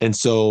 And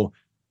so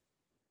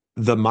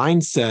the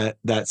mindset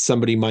that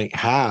somebody might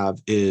have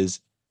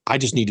is, I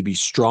just need to be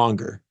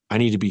stronger. I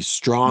need to be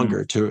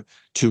stronger to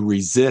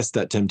resist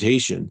that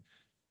temptation.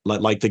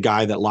 Like the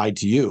guy that lied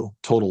to you,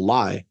 total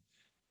lie.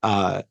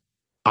 I'm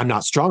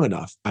not strong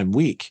enough. I'm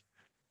weak.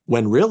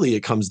 When really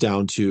it comes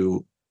down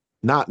to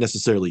not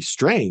necessarily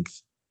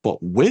strength, but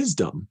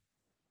wisdom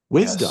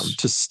Yes.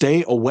 to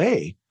stay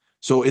away.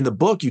 So in the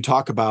book, you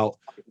talk about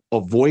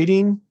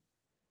avoiding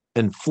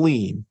and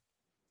fleeing.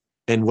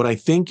 And what I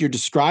think you're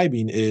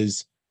describing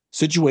is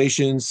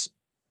situations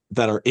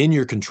that are in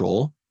your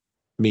control,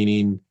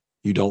 meaning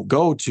you don't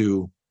go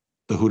to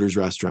the Hooters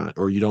restaurant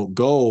or you don't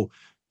go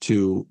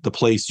to the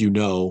place you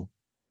know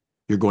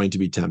you're going to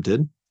be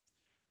tempted.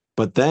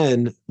 But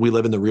then we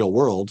live in the real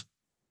world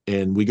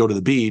and we go to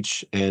the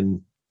beach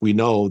and we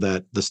know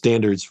that the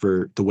standards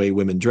for the way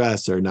women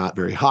dress are not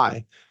very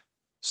high.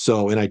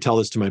 So, and I tell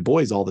this to my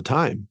boys all the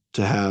time,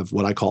 to have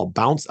what I call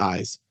bounce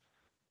eyes.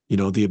 You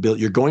know, the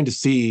ability, you're going to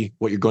see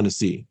what you're going to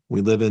see.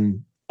 We live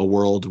in a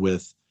world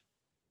with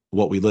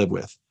what we live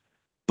with.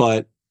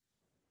 But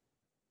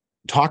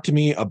talk to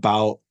me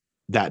about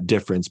that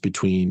difference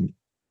between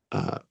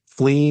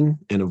fleeing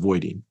and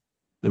avoiding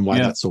and why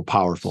that's so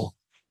powerful.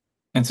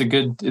 It's a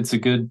good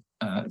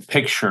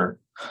picture,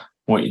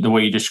 the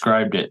way you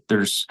described it.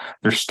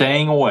 They're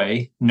staying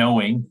away,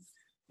 knowing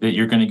that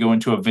you're going to go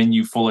into a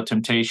venue full of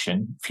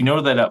temptation. If you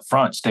know that up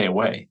front, stay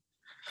away.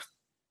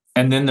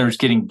 And then there's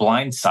getting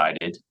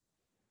blindsided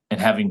and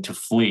having to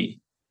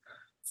flee.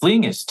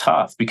 Fleeing is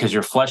tough because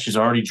your flesh is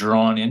already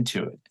drawn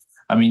into it.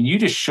 I mean, you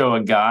just show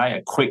a guy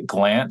a quick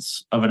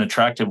glance of an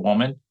attractive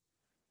woman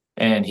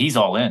and he's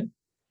all in.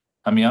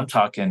 I mean, I'm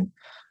talking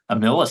a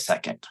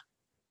millisecond.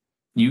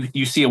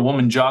 You see a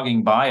woman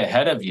jogging by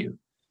ahead of you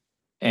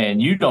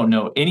and you don't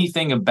know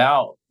anything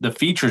about the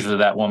features of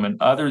that woman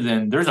other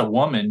than there's a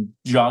woman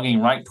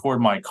jogging right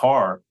toward my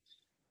car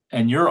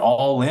and you're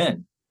all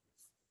in.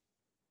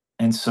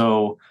 And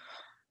so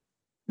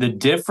the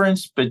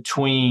difference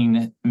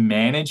between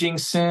managing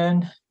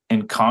sin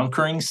and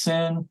conquering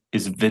sin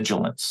is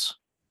vigilance.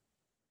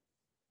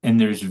 And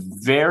there's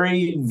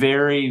very,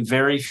 very,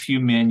 very few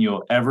men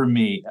you'll ever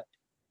meet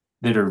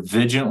that are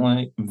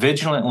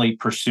vigilantly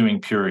pursuing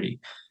purity,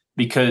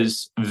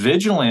 because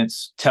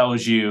vigilance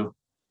tells you,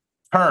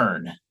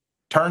 turn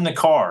the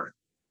car.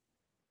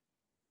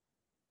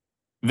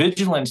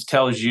 Vigilance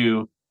tells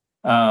you,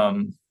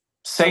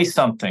 say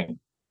something.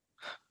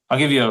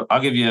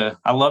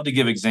 I love to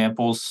give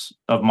examples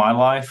of my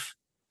life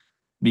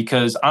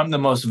because I'm the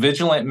most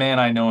vigilant man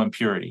I know in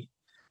purity.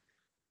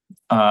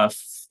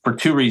 For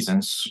two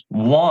reasons.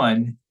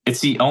 One, it's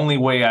the only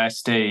way I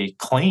stay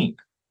clean.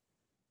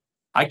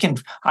 I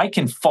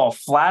can fall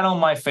flat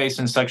on my face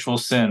in sexual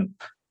sin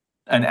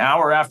an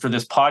hour after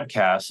this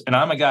podcast, and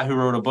I'm a guy who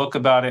wrote a book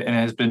about it and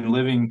has been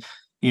living,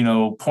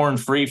 porn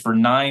free for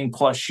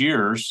 9+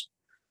 years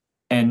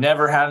and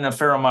never had an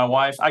affair on my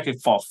wife. I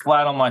could fall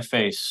flat on my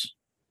face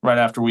right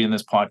after we end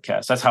this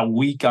podcast. That's how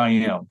weak I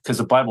am, because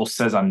the Bible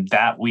says I'm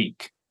that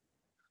weak.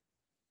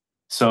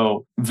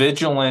 So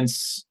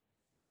vigilance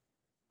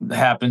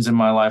happens in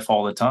my life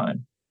all the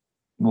time.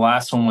 The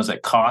last one was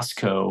at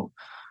Costco.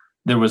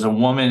 There was a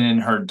woman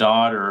and her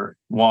daughter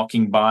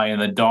walking by, and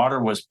the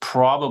daughter was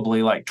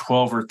probably like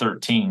 12 or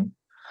 13.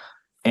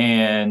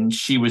 and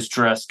she was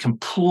dressed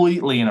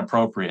completely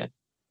inappropriate.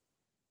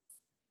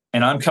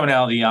 And I'm coming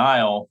out of the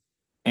aisle,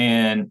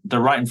 and they're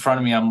right in front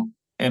of me.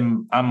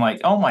 I'm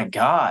like, oh my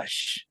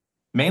gosh,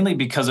 mainly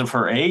because of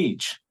her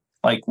age.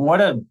 Like,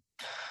 what a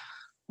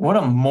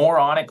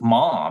moronic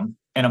mom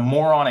and a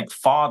moronic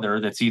father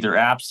that's either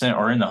absent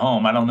or in the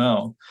home. I don't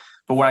know.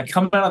 But when I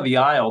come out of the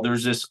aisle,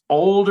 there's this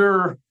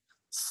older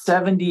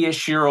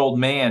 70-ish-year-old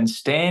man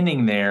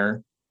standing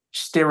there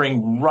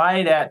staring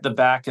right at the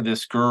back of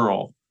this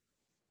girl.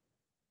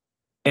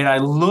 And I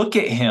look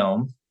at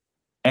him,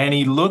 and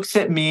he looks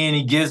at me, and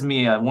he gives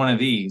me one of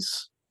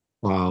these.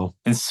 Wow.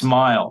 And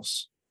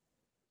smiles.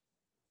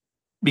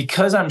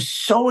 Because I'm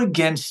so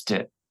against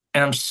it,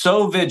 and I'm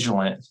so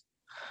vigilant,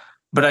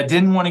 but I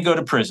didn't want to go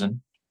to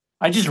prison.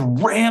 I just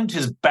rammed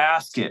his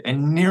basket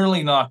and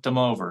nearly knocked him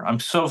over.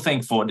 I'm so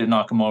thankful it didn't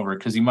knock him over,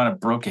 because he might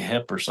have broke a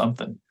hip or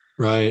something.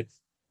 Right.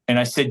 And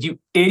I said, you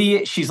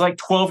idiot, she's like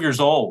 12 years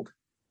old.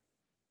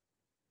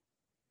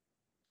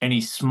 And he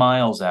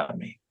smiles at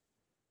me.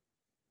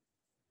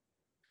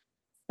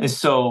 And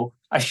so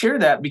I share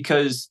that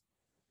because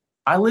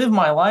I live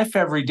my life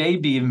every day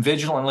being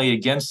vigilantly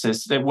against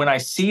this, that when I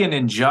see an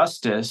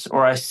injustice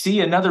or I see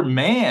another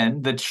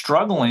man that's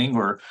struggling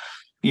or,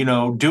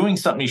 doing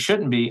something he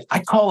shouldn't be, I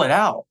call it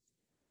out.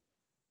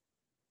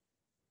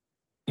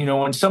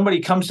 When somebody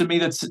comes to me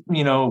that's,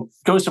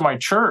 goes to my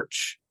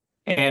church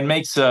and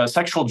makes a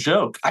sexual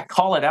joke, I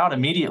call it out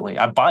immediately.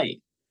 I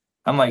bite.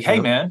 I'm like, hey,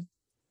 man,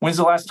 when's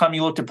the last time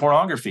you looked at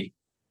pornography?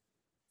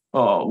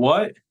 Oh,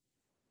 what?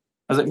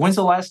 I was like, when's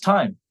the last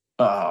time?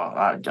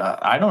 I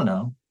don't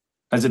know.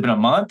 Has it been a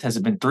month? Has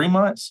it been 3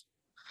 months?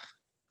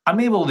 I'm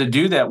able to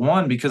do that,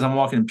 one, because I'm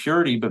walking in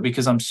purity, but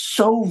because I'm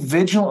so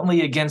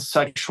vigilantly against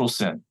sexual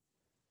sin.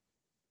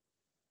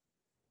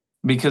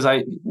 Because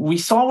we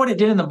saw what it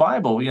did in the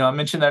Bible. I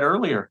mentioned that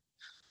earlier.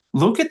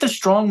 Look at the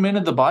strong men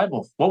of the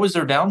Bible. What was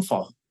their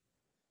downfall?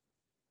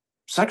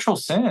 Sexual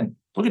sin.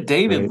 Look at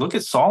David. Right. Look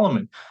at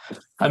Solomon.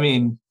 I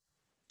mean,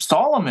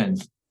 Solomon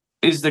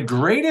is the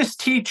greatest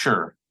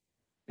teacher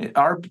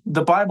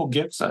the Bible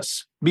gives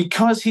us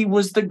because he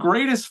was the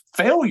greatest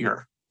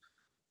failure.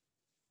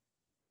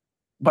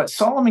 But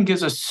Solomon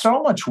gives us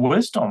so much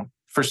wisdom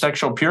for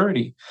sexual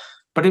purity,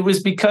 but it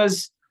was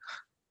because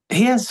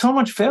he had so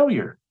much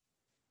failure.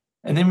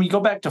 And then we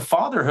go back to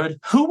fatherhood.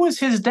 Who was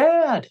his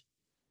dad?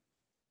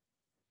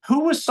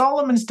 Who was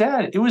Solomon's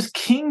dad? It was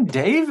King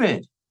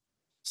David.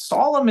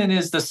 Solomon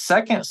is the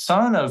second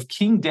son of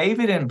King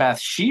David and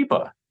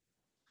Bathsheba.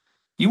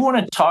 You want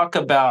to talk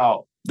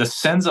about the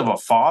sins of a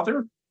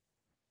father?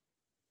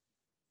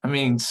 I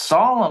mean,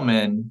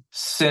 Solomon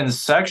sinned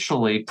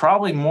sexually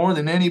probably more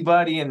than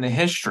anybody in the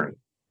history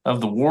of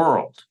the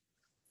world.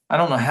 I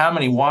don't know how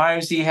many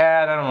wives he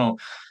had. I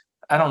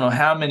don't know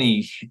how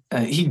many.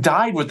 He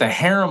died with a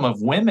harem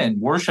of women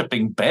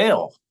worshiping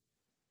Baal.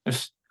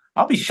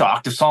 I'll be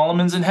shocked if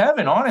Solomon's in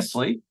heaven,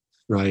 honestly.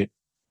 Right.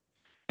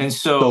 And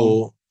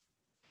so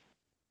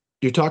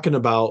you're talking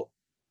about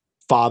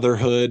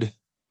fatherhood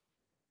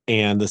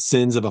and the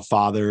sins of a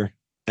father,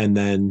 and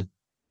then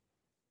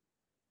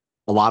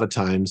a lot of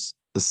times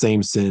the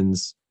same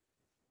sins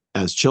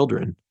as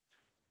children.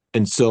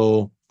 And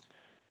so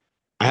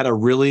I had a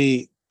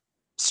really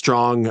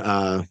strong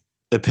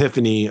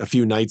epiphany a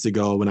few nights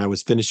ago when I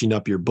was finishing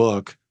up your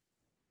book.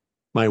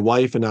 My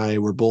wife and I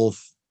were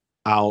both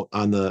out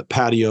on the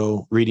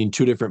patio reading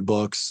two different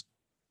books,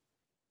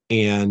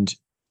 and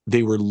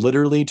they were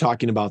literally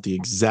talking about the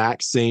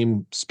exact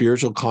same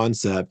spiritual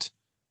concept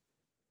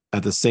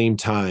at the same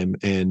time.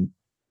 And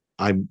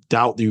I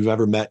doubt you've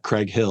ever met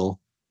Craig Hill,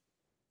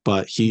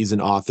 but he's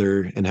an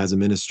author and has a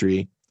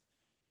ministry.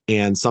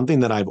 And something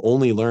that I've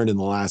only learned in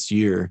the last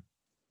year,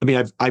 I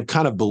mean, I've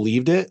kind of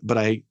believed it, but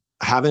I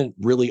haven't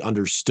really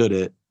understood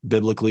it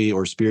biblically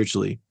or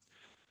spiritually.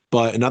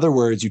 But in other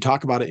words, you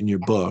talk about it in your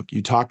book.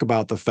 You talk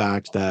about the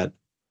fact that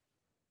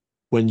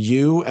when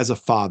you, as a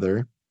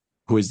father,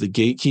 who is the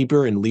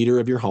gatekeeper and leader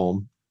of your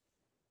home,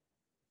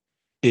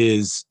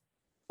 is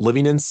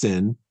living in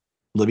sin,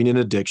 living in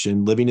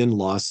addiction, living in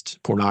lust,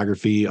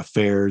 pornography,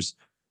 affairs,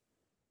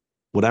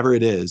 whatever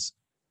it is,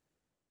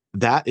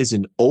 that is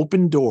an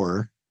open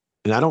door.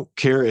 And I don't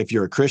care if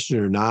you're a Christian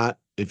or not,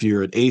 if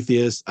you're an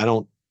atheist,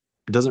 it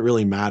doesn't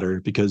really matter,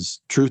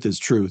 because truth is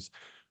truth.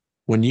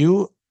 When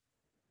you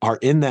are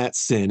in that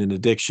sin and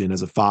addiction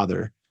as a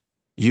father,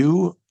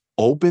 you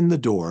open the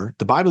door.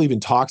 The Bible even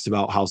talks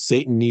about how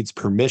Satan needs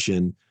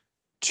permission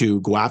to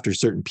go after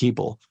certain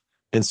people.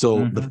 And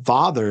so the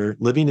father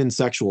living in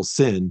sexual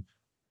sin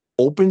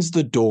opens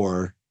the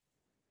door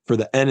for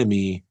the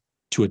enemy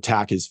to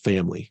attack his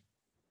family.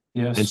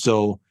 Yes. And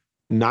so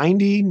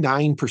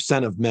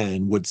 99% of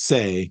men would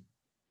say,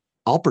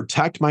 I'll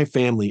protect my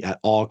family at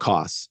all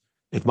costs.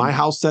 If my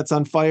house sets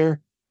on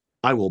fire,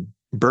 I will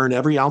burn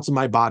every ounce of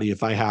my body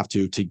if I have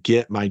to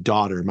get my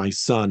daughter, my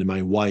son, and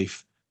my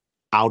wife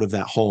out of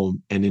that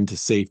home and into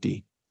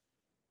safety.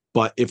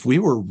 But if we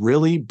were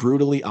really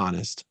brutally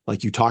honest,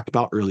 like you talked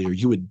about earlier,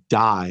 you would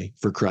die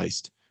for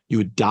Christ. You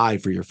would die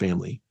for your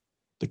family.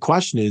 The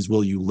question is,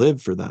 will you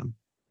live for them?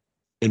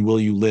 and will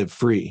you live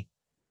free?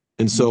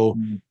 And so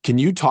can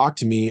you talk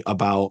to me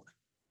about,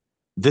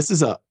 this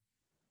is a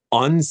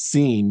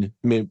unseen,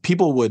 I mean,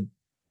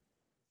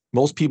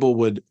 most people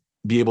would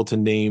be able to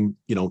name,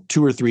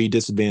 2 or 3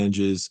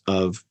 disadvantages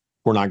of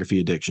pornography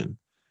addiction.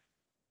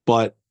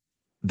 But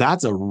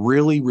that's a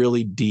really,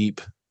 really deep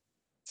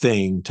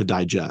thing to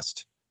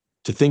digest,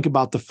 to think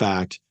about the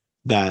fact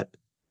that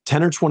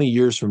 10 or 20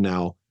 years from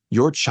now,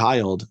 your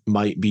child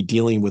might be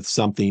dealing with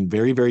something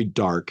very, very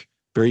dark,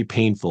 very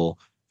painful,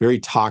 very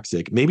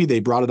toxic. Maybe they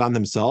brought it on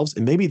themselves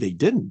and maybe they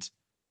didn't.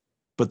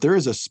 But there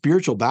is a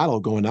spiritual battle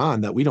going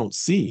on that we don't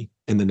see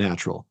in the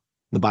natural.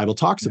 The Bible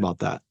talks about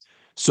that.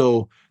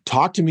 So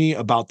talk to me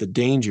about the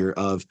danger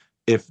of,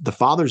 if the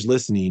fathers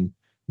listening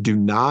do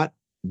not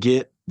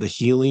get the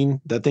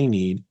healing that they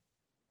need,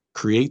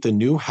 create the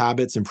new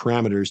habits and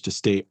parameters to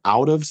stay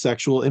out of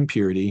sexual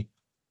impurity,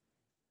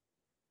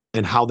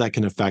 and how that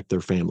can affect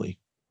their family.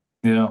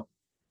 Yeah.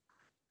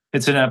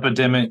 It's an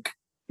epidemic.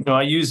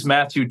 I use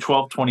Matthew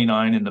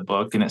 12:29 in the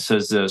book, and it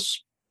says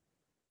this: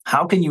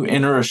 how can you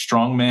enter a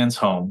strong man's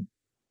home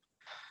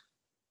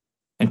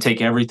and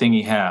take everything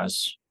he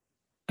has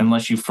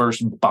unless you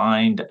first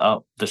bind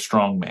up the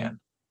strong man?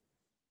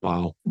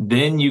 Wow.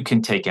 Then you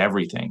can take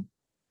everything.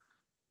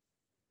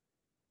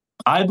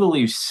 I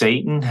believe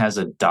Satan has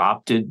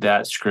adopted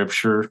that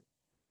scripture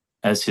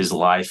as his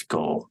life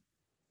goal,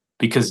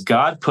 because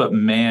God put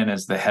man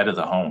as the head of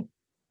the home.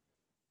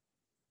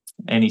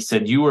 And he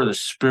said, you are the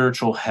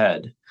spiritual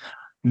head.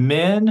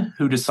 Men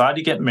who decide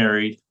to get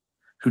married,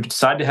 who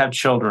decide to have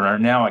children, are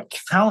now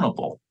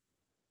accountable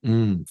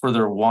for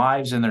their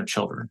wives and their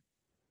children.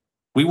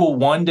 We will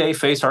one day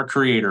face our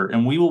Creator,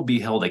 and we will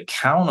be held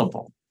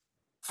accountable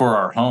for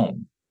our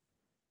home.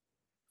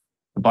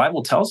 The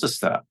Bible tells us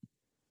that.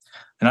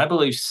 And I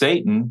believe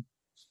Satan,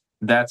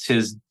 that's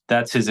his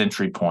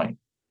entry point.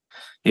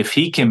 If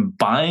he can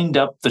bind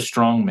up the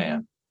strong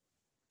man,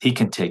 he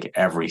can take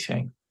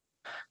everything.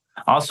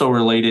 Also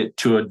relate it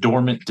to a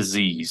dormant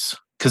disease,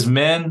 because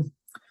men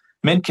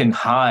can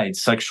hide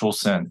sexual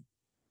sin.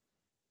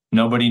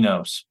 Nobody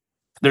knows.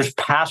 There's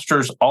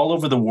pastors all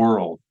over the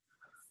world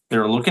that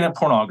are looking at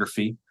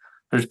pornography.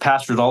 There's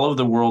pastors all over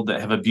the world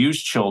that have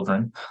abused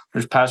children.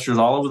 There's pastors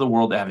all over the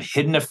world that have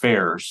hidden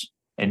affairs,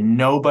 and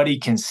nobody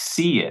can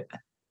see it.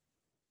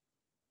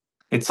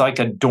 It's like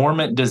a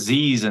dormant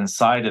disease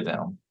inside of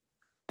them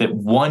that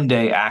one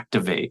day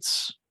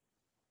activates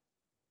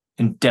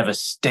and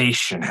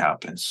devastation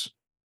happens.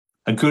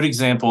 A good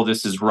example of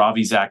this is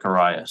Ravi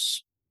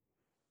Zacharias.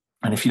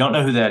 And if you don't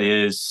know who that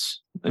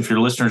is, if your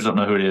listeners don't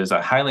know who it is, I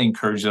highly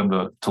encourage them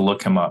to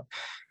look him up.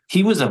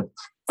 He was a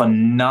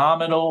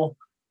phenomenal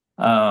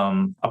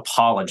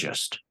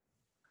apologist.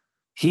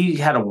 He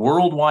had a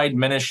worldwide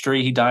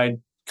ministry. He died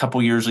a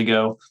couple years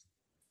ago.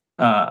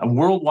 A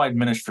worldwide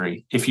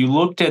ministry. If you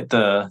looked at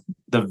the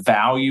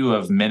value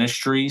of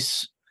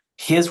ministries,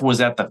 his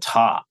was at the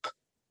top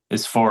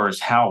as far as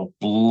how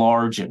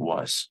large it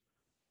was.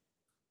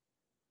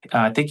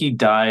 I think he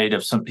died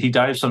of some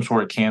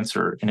sort of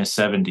cancer in his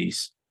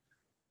 70s.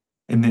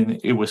 And then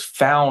it was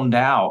found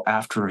out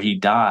after he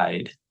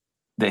died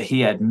that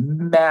he had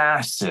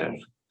massive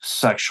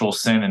sexual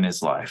sin in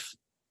his life.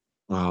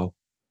 Wow.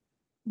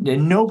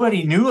 And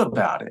nobody knew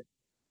about it.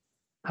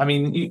 I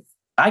mean,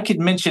 I could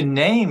mention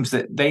names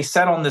that they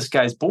sat on this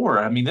guy's board.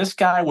 I mean, this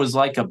guy was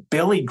like a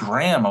Billy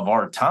Graham of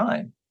our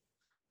time.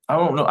 I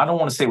don't know. I don't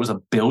want to say it was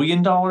 $1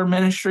 billion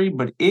ministry,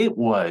 but it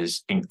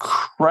was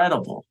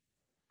incredible.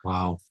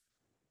 Wow.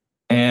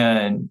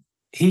 And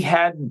he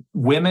had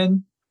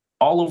women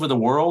all over the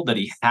world that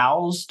he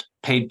housed,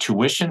 paid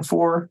tuition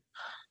for.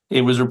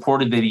 It was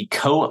reported that he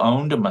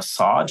co-owned a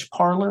massage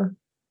parlor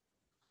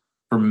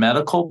for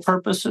medical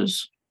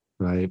purposes.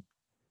 Right.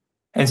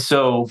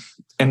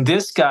 And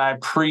this guy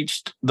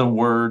preached the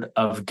word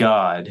of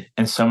God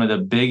in some of the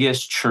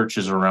biggest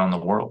churches around the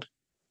world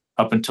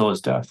up until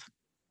his death.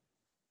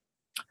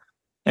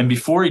 And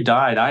before he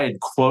died, I had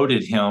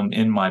quoted him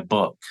in my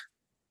book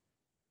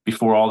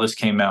before all this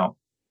came out.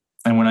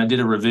 And when I did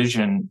a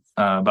revision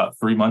about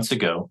 3 months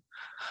ago,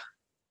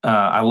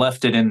 I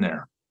left it in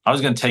there. I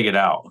was going to take it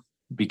out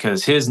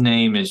because his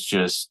name is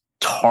just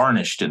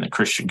tarnished in the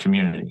Christian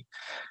community.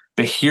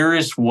 But here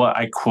is what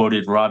I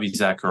quoted Ravi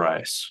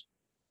Zacharias.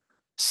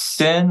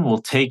 Sin will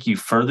take you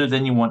further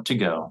than you want to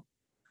go,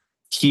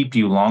 keep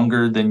you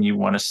longer than you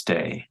want to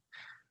stay,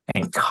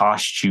 and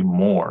cost you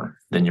more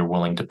than you're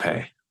willing to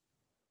pay.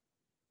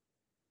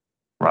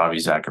 Ravi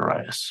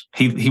Zacharias.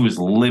 He was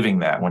living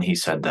that when he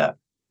said that.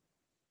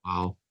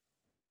 Wow.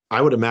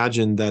 I would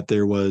imagine that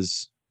there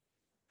was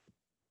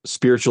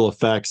spiritual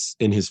effects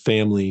in his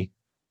family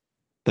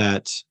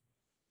that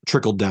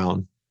trickled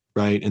down,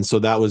 right? And so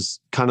that was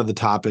kind of the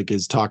topic,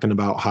 is talking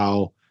about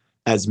how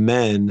as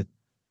men,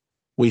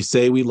 we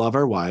say we love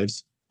our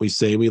wives, we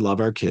say we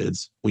love our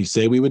kids, we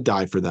say we would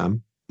die for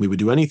them, we would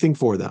do anything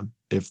for them.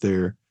 If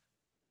they're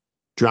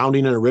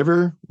drowning in a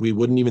river, we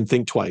wouldn't even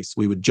think twice.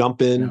 We would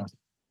jump in, yeah.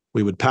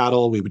 We would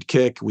paddle, we would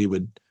kick, we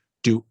would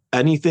do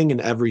anything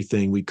and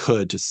everything we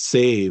could to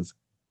save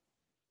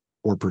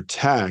or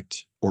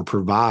protect or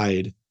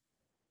provide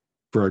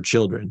for our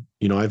children.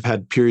 I've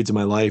had periods in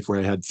my life where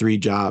I had 3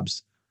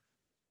 jobs,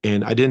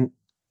 and I didn't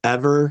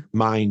ever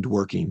mind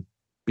working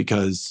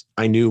because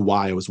I knew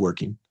why I was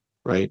working,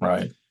 right?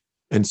 Right.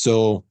 And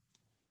so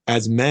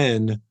as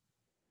men,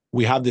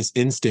 we have this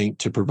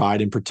instinct to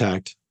provide and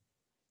protect.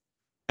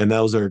 And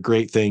those are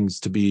great things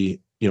to be,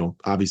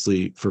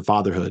 obviously for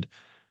fatherhood.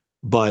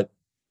 But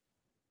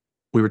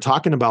we were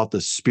talking about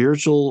the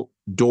spiritual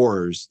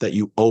doors that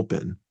you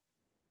open.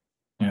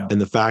 Yeah. And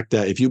the fact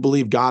that if you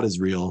believe God is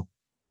real,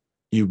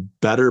 you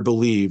better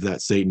believe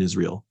that Satan is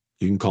real.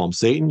 You can call him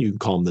Satan, you can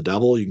call him the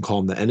devil, you can call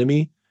him the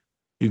enemy,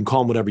 you can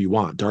call him whatever you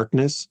want,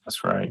 darkness.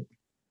 That's right.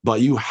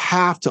 But you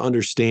have to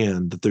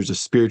understand that there's a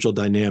spiritual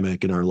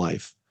dynamic in our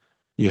life.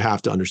 You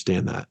have to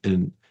understand that.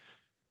 And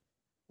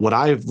what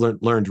I've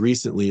learned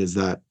recently is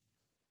that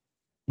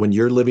when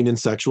you're living in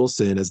sexual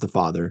sin as the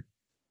father,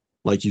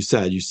 like you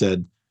said,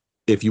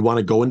 if you want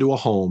to go into a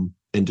home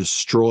and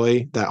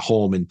destroy that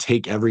home and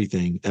take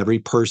everything, every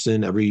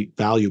person, every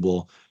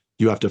valuable,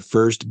 you have to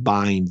first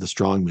bind the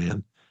strong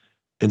man.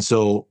 And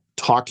so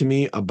talk to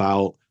me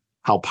about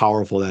how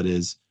powerful that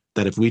is,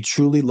 that if we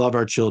truly love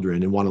our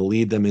children and want to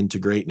lead them into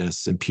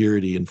greatness and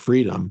purity and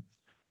freedom,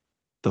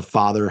 the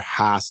father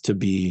has to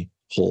be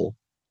whole.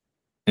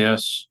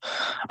 Yes.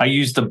 I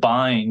use the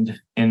bind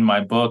in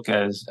my book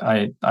as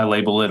I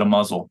label it a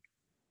muzzle.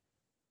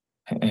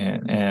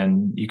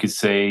 And you could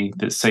say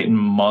that Satan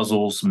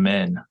muzzles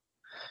men.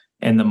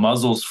 And the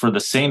muzzles for the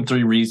same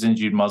 3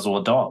 reasons you'd muzzle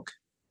a dog.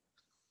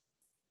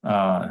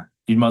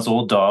 You'd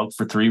muzzle a dog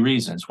for 3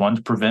 reasons. 1,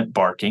 to prevent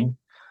barking.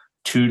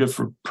 2,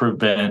 to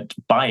prevent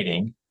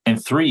biting.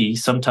 And 3,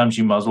 sometimes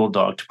you muzzle a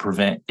dog to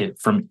prevent it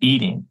from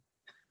eating.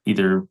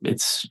 Either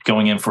it's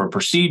going in for a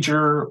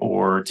procedure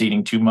or it's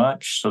eating too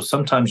much. So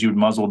sometimes you would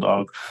muzzle a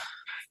dog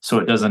so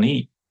it doesn't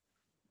eat.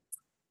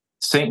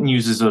 Satan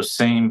uses those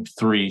same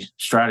 3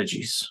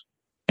 strategies.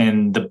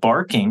 And the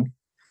barking,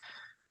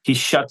 he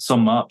shuts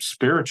them up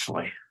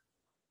spiritually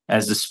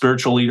as the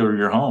spiritual leader of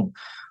your home.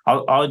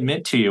 I'll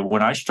admit to you,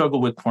 when I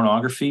struggled with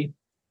pornography,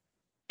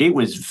 it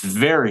was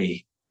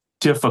very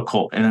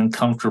difficult and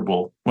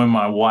uncomfortable when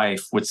my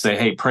wife would say,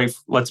 hey,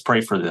 let's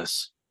pray for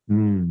this.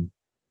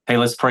 Hey,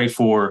 let's pray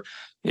for,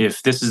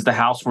 if this is the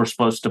house we're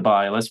supposed to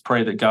buy, let's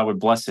pray that God would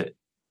bless it.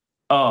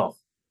 Oh,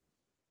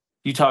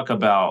 you talk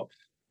about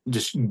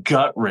just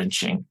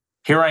gut-wrenching.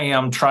 Here I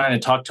am trying to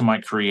talk to my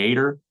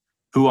creator,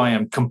 who I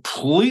am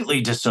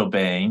completely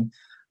disobeying.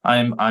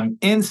 I'm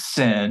in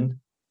sin,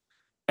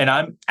 and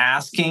I'm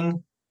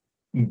asking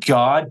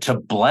God to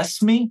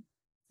bless me.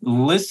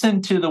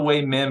 Listen to the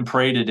way men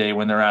pray today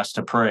when they're asked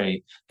to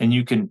pray, and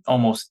you can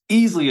almost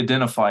easily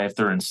identify if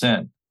they're in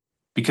sin,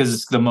 because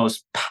it's the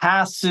most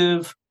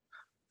passive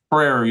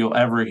prayer you'll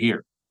ever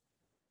hear.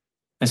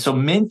 And so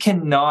men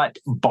cannot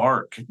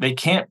bark. They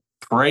can't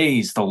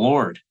praise the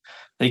Lord.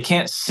 They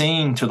can't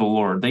sing to the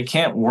Lord. They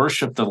can't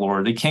worship the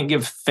Lord. They can't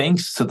give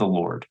thanks to the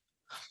Lord.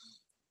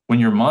 When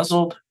you're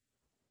muzzled,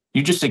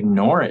 you just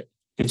ignore it.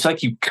 It's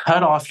like you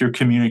cut off your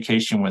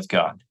communication with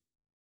God.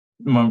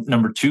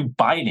 Number 2,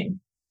 biting.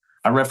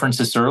 I referenced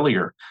this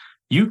earlier.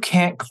 You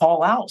can't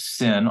call out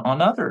sin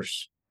on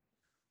others.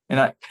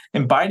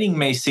 And biting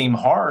may seem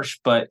harsh,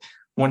 but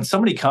when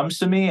somebody comes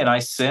to me and I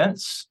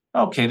sense,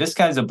 okay, this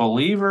guy's a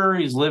believer,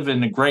 he's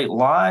living a great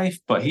life,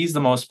 but he's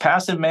the most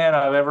passive man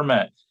I've ever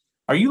met.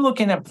 Are you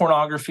looking at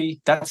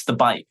pornography? That's the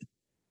bite.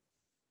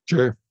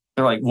 Sure.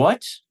 They're like,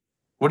 what?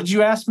 What did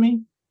you ask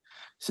me?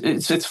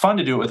 It's fun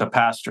to do it with a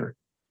pastor.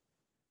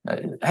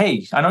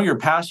 Hey, I know you're a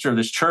pastor of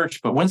this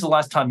church, but when's the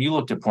last time you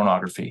looked at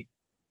pornography?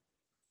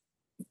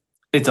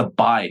 It's a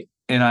bite.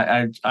 And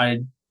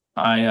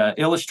I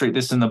illustrate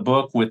this in the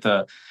book with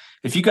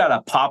if you got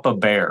a papa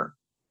bear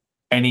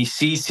and he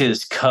sees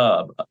his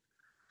cub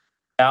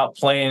out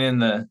playing in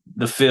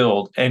the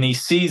field and he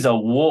sees a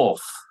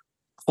wolf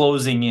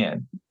closing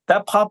in,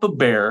 that papa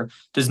bear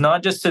does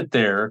not just sit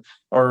there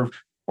or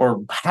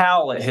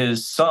howl at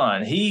his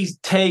son. He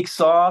takes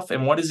off,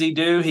 and what does he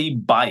do? He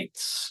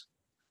bites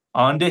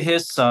onto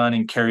his son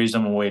and carries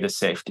him away to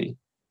safety.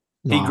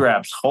 Wow. He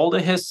grabs hold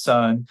of his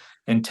son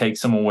and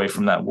takes him away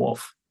from that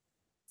wolf.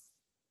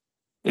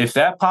 If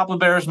that papa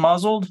bear is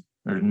muzzled,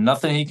 there's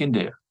nothing he can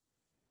do.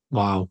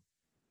 Wow.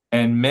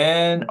 And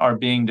men are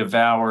being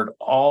devoured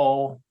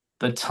all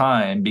the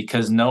time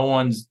because no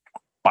one's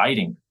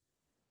biting.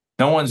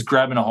 No one's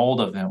grabbing a hold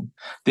of him.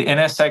 The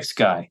NSX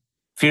guy,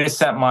 if he had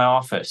sat in my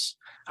office,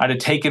 I'd have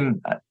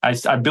taken,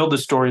 I build the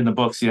story in the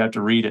book, so you have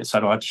to read it, so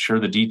I don't have to share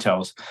the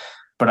details.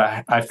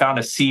 But I found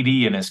a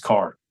CD in his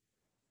car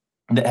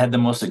that had the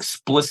most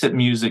explicit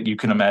music you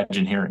can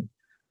imagine hearing.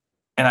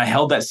 And I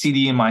held that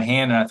CD in my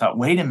hand and I thought,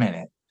 wait a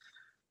minute.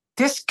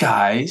 This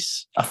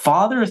guy's a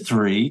father of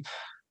 3,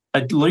 a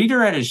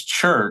leader at his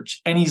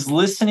church, and he's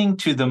listening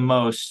to the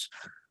most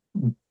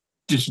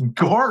just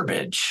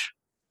garbage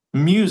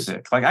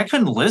music. Like, I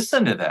couldn't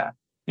listen to that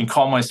and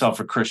call myself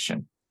a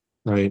Christian.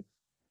 Right.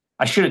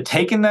 I should have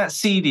taken that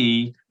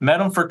CD,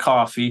 met him for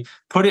coffee,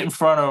 put it in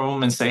front of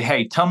him and say,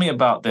 hey, tell me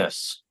about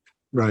this.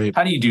 Right.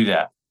 How do you do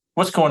that?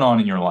 What's going on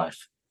in your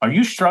life? Are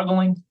you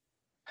struggling?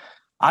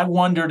 I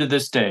wonder to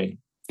this day,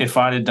 if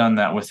I'd have done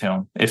that with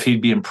him, if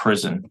he'd be in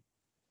prison?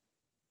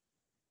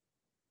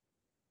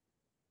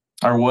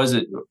 Or was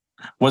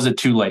it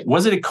too late?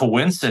 Was it a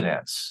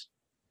coincidence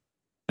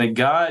that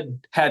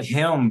God had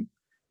him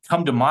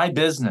come to my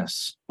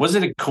business? Was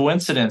it a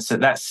coincidence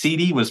that that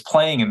CD was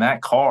playing in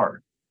that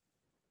car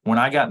when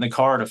I got in the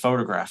car to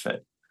photograph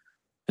it?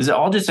 Is it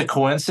all just a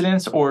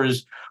coincidence, or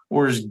is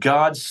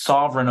God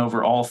sovereign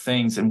over all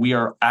things, and we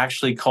are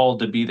actually called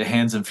to be the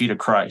hands and feet of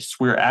Christ?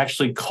 We're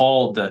actually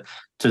called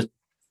to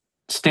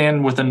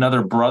stand with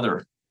another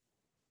brother,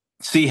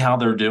 see how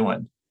they're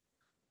doing.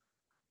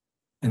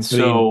 And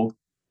so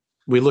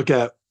we look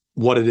at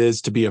what it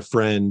is to be a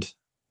friend,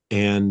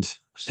 and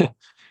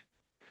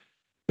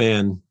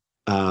man,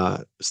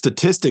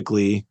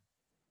 statistically,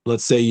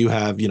 let's say you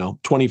have,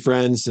 20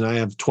 friends and I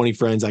have 20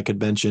 friends I could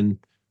mention.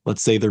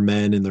 Let's say they're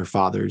men and they're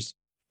fathers.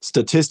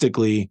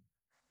 Statistically,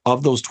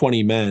 of those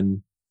 20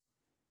 men,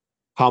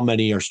 how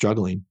many are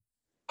struggling?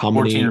 How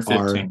 14 many or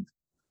 15.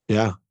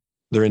 Yeah,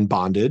 they're in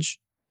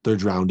bondage. They're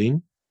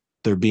drowning.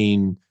 They're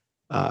being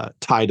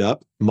tied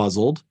up,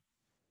 muzzled,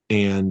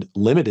 and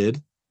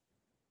limited.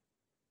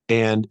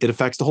 And it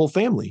affects the whole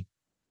family.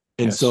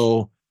 And Yes.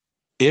 so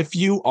if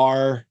you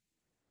are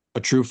a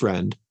true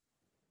friend,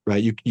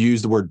 right, you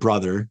use the word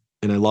brother,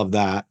 and I love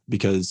that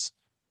because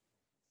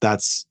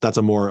that's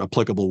a more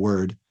applicable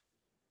word.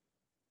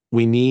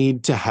 We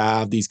need to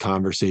have these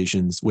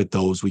conversations with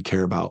those we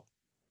care about.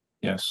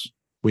 Yes.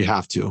 We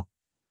have to,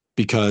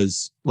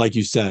 because like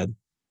you said,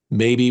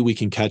 maybe we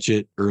can catch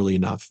it early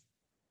enough.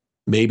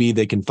 Maybe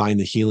they can find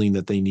the healing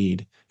that they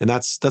need. And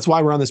that's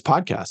why we're on this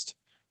podcast,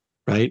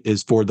 right?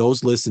 Is for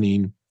those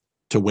listening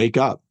to wake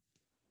up.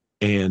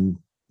 And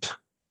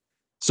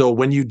so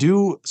when you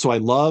do, so I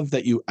love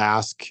that you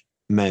ask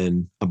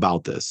men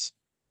about this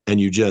and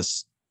you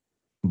just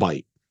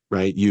bite,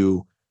 right?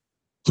 You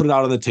put it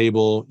out on the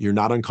table. You're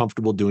not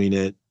uncomfortable doing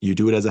it. You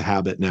do it as a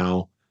habit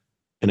now.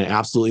 And I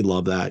absolutely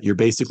love that. You're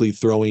basically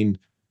throwing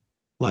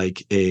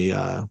like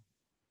a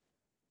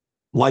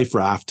life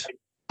raft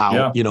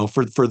out,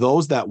 for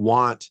those that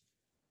want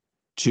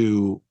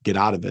to get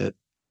out of it,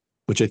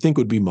 which I think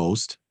would be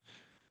most.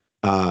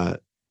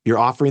 You're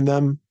offering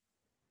them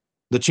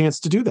the chance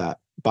to do that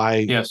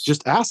by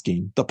just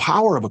asking. The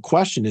power of a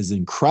question is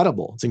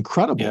incredible. It's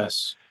incredible.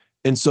 Yes.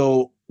 And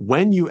so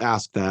when you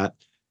ask that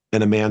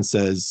and a man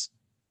says,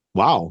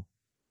 wow,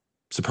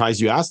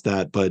 surprised you asked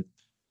that, but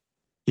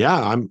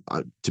yeah,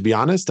 to be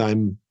honest,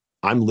 I'm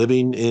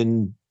living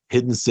in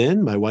hidden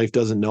sin. My wife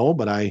doesn't know,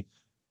 but I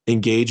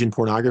engage in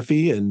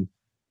pornography and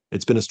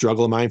it's been a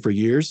struggle of mine for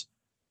years.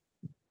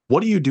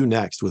 What do you do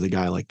next with a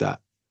guy like that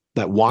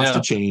wants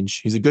to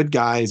change? He's a good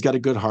guy. He's got a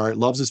good heart,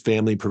 loves his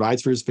family,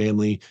 provides for his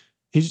family.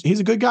 He's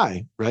a good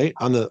guy, right?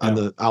 On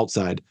the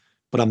outside,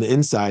 but on the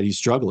inside, he's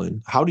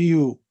struggling. How do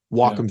you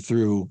walk him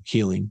through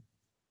healing?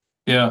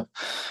 Yeah.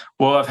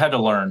 Well, I've had to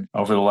learn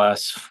over the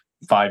last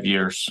 5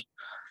 years,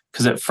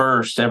 because at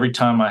first, every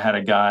time I had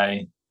a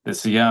guy that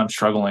said, yeah, I'm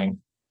struggling,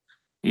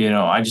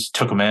 I just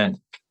took him in.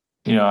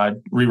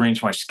 I'd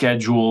rearrange my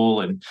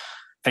schedule and,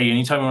 hey,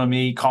 anytime you want to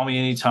meet, call me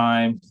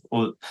anytime.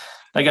 Well,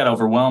 that got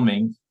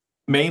overwhelming,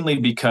 mainly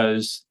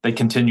because they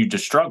continued to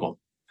struggle.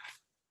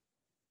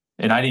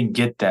 And I didn't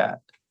get that.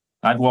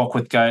 I'd walk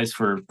with guys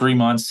for 3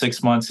 months,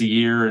 6 months, a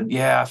year, and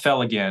I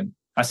fell again.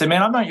 I said,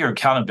 man, I'm not your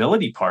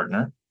accountability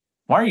partner.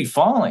 Why are you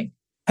falling?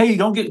 Hey,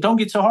 don't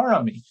get so hard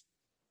on me.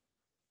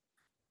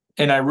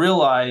 And I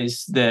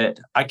realized that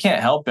I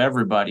can't help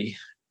everybody.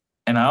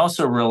 And I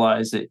also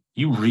realized that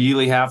you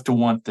really have to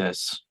want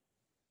this.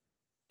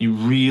 You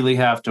really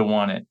have to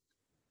want it.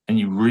 And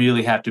you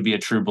really have to be a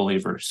true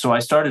believer. So I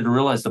started to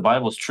realize the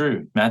Bible is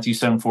true. Matthew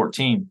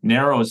 7:14,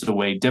 narrow is the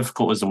way,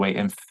 difficult is the way,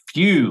 and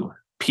few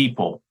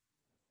people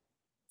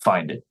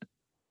find it.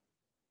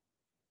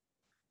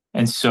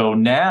 And so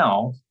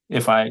now,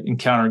 if I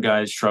encounter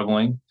guys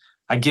struggling,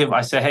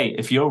 I say, hey,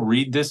 if you'll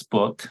read this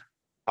book,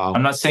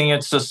 I'm not saying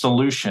it's a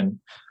solution,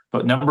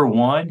 but number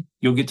one,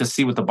 you'll get to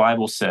see what the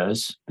Bible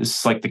says. This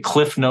is like the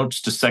Cliff Notes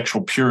to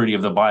sexual purity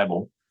of the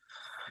Bible.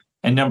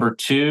 And number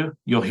two,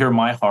 you'll hear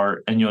my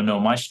heart and you'll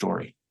know my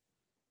story.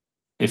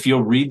 If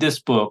you'll read this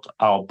book,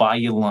 I'll buy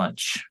you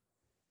lunch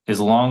as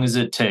long as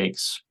it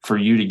takes for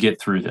you to get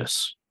through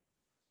this.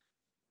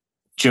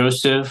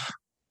 Joseph,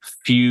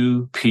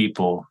 few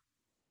people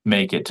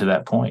make it to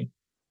that point.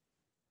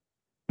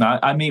 Now,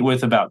 I meet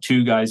with about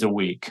 2 guys a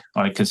week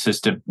on a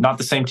consistent, not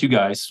the same 2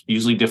 guys,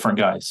 usually different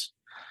guys.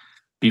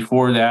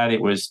 Before that,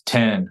 it was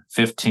 10,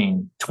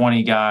 15,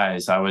 20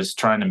 guys I was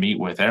trying to meet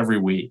with every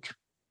week.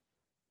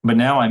 But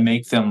now I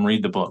make them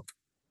read the book.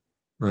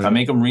 Right. I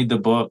make them read the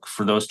book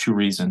for those 2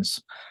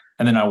 reasons.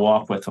 And then I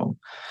walk with them.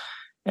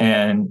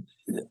 And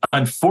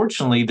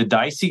unfortunately, the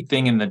dicey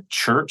thing in the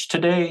church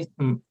today,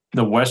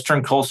 the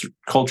Western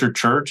culture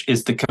church,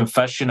 is the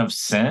confession of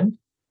sin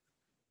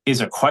is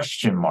a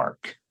question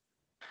mark.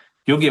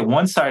 You'll get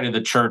one side of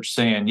the church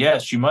saying,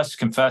 yes, you must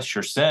confess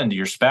your sin to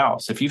your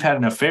spouse. If you've had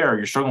an affair,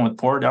 you're struggling with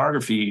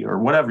pornography or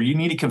whatever, you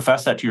need to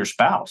confess that to your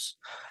spouse.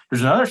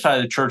 There's another side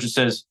of the church that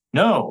says,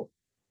 no,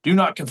 do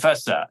not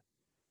confess that.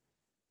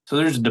 So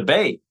there's a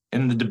debate.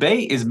 And the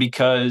debate is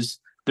because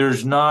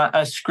there's not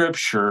a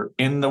scripture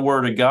in the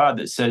Word of God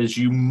that says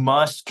you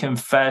must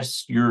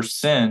confess your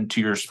sin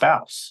to your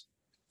spouse.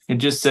 It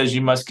just says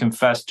you must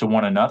confess to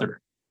one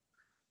another.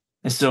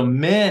 And so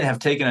men have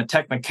taken a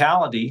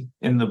technicality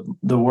in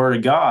the Word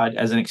of God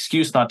as an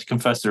excuse not to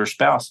confess to their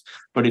spouse.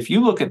 But if you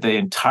look at the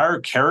entire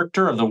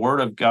character of the Word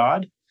of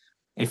God,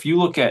 if you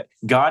look at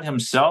God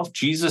himself,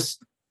 Jesus,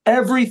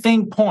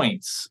 everything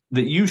points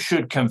that you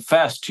should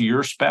confess to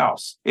your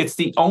spouse. It's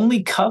the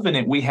only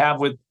covenant we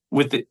have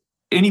with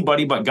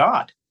anybody but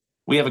God.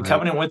 We have a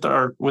covenant with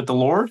the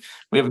Lord.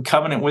 We have a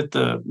covenant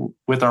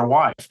with our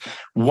wife.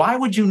 Why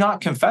would you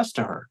not confess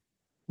to her?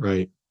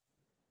 Right.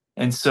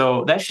 And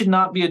so that should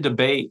not be a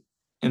debate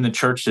in the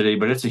church today,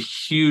 but it's a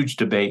huge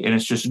debate, and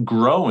it's just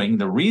growing.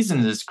 The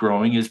reason it's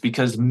growing is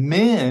because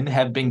men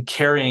have been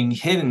carrying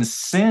hidden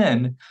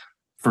sin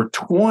for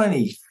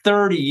 20,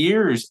 30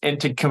 years, and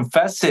to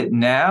confess it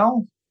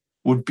now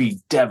would be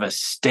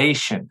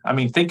devastation. I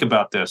mean, think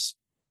about this.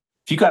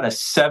 If you got a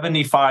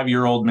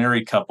 75-year-old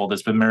married couple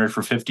that's been married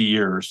for 50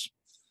 years,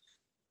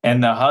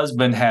 and the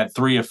husband had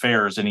 3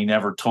 affairs and he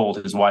never told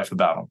his wife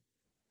about them,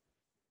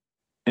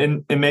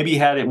 and maybe he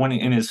had it when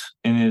in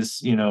his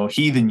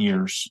heathen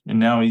years, and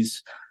now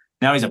he's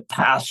a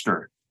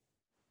pastor.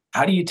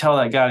 How do you tell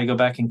that guy to go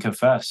back and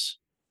confess?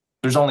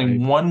 There's only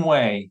one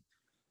way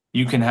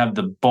you can have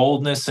the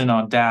boldness and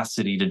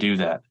audacity to do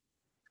that.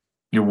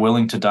 You're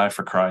willing to die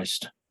for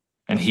Christ,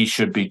 and he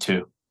should be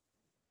too.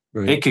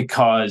 Right. It could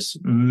cause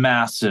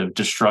massive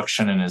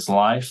destruction in his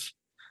life,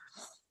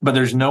 but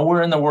there's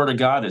nowhere in the Word of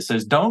God that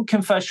says don't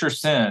confess your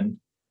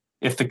sin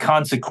if the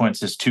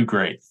consequence is too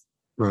great.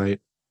 Right.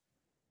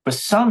 But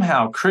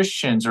somehow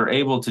Christians are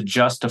able to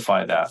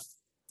justify that.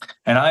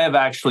 And I have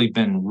actually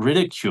been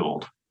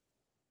ridiculed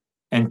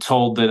and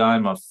told that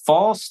I'm a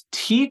false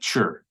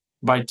teacher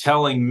by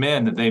telling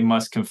men that they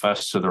must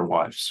confess to their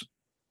wives.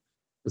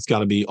 It's got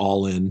to be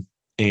all in.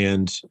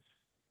 And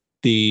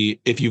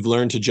if you've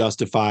learned to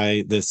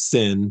justify this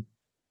sin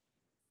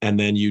and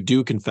then you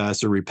do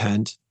confess or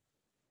repent,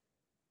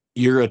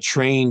 you're a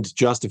trained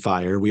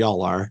justifier. We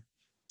all are.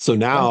 So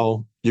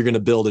now you're going to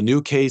build a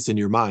new case in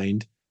your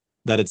mind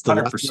that it's the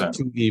lesser of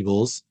two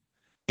evils.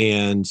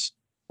 And,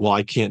 well,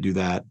 I can't do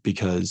that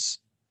because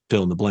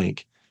fill in the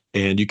blank.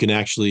 And you can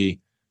actually,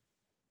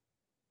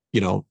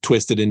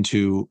 twist it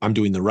into I'm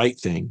doing the right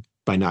thing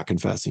by not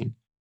confessing.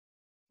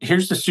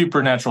 Here's the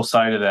supernatural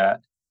side of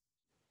that.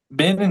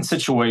 Been in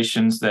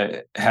situations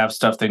that have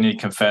stuff they need to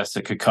confess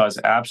that could cause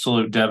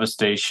absolute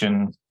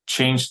devastation,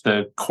 change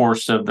the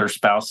course of their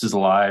spouse's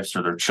lives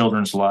or their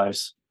children's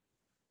lives.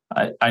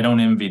 I don't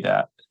envy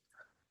that.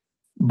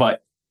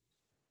 But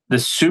the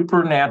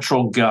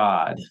supernatural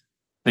God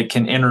that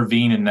can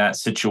intervene in that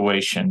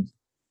situation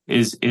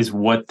is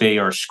what they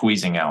are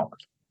squeezing out.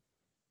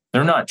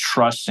 They're not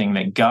trusting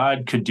that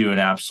God could do an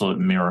absolute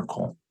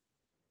miracle.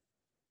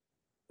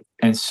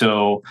 And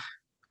so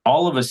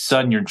all of a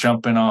sudden you're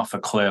jumping off a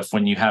cliff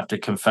when you have to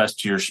confess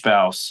to your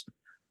spouse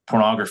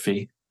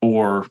pornography,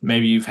 or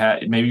maybe you've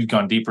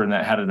gone deeper than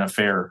that, had an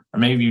affair, or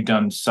maybe you've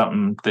done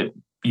something that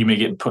you may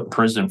get put in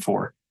prison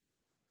for.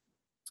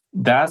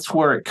 That's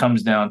where it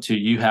comes down to.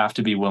 You have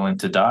to be willing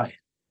to die.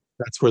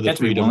 That's where the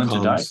freedom comes.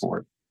 To die for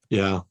it.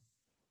 Yeah.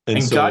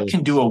 And so, God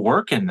can do a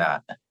work in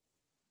that.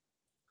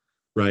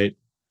 Right.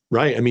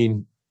 Right. I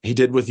mean, he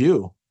did with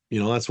you.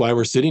 That's why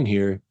we're sitting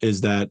here,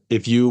 is that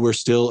if you were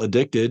still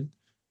addicted,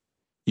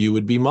 you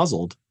would be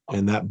muzzled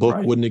and that book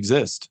wouldn't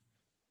exist.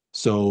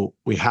 So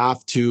we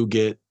have to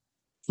get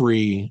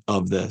free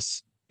of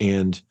this.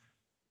 And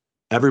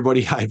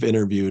everybody I've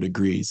interviewed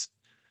agrees.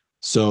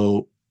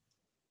 So,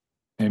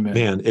 amen.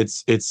 Man,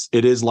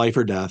 it is life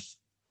or death.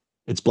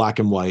 It's black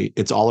and white.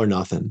 It's all or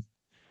nothing.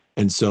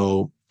 And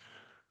so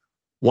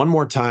one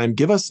more time,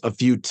 give us a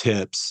few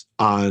tips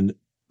on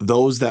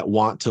those that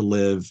want to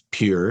live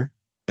pure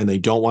and they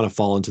don't want to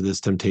fall into this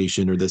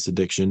temptation or this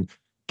addiction.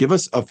 Give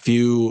us a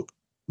few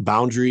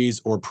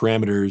boundaries or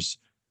parameters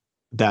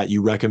that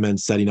you recommend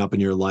setting up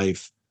in your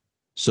life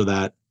so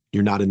that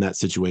you're not in that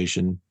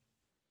situation.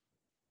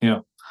 Yeah.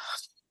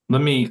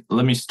 Let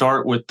me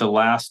start with the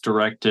last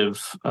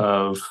directive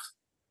of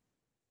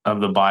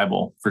the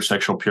Bible for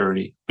sexual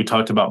purity. We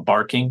talked about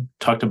barking,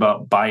 talked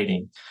about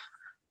biting,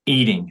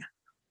 eating.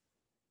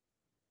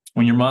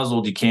 When you're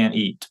muzzled, you can't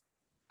eat.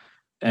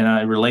 And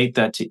I relate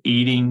that to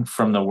eating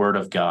from the Word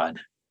of God,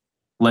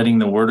 letting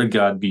the Word of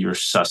God be your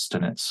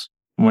sustenance.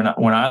 When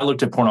I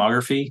looked at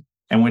pornography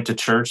and went to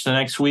church the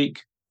next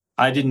week,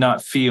 I did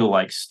not feel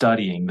like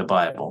studying the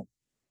Bible.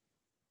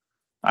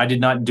 I did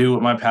not do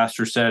what my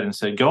pastor said and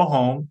said, go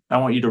home. I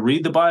want you to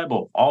read the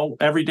Bible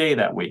every day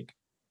that week.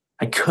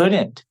 I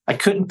couldn't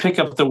pick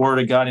up the Word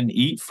of God and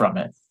eat from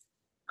it.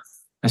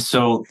 And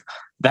so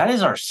that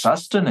is our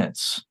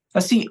sustenance.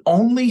 That's the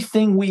only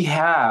thing we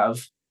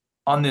have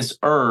on this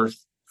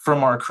earth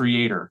from our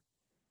Creator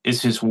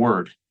is His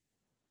Word.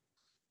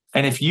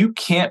 And if you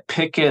can't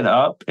pick it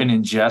up and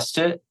ingest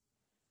it,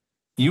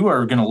 you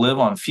are going to live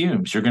on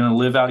fumes. You're going to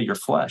live out of your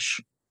flesh.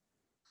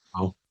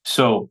 Oh.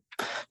 So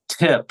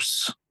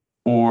tips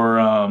or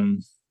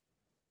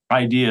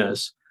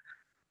ideas.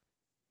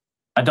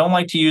 I don't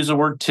like to use the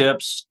word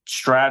tips,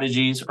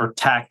 strategies, or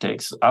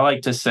tactics. I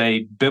like to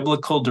say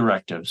biblical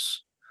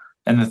directives.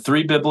 And the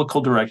 3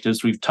 biblical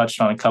directives, we've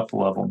touched on a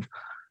couple of them.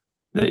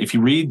 If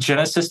you read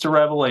Genesis to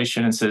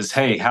Revelation, it says,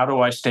 hey, how do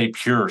I stay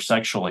pure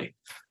sexually?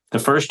 The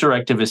first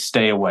directive is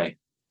stay away.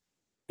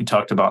 We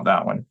talked about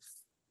that one.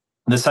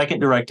 The second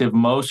directive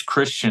most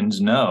Christians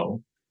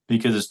know,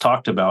 because it's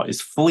talked about,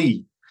 is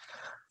flee.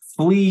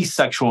 Flee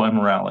sexual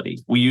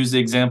immorality. We use the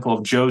example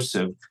of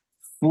Joseph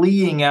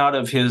fleeing out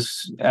of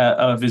his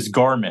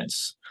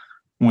garments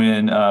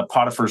when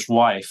Potiphar's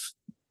wife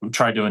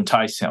tried to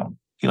entice him.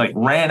 He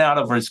ran out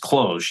of his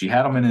clothes. She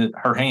had them in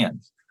her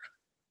hand.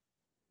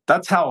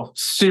 That's how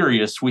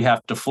serious we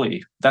have to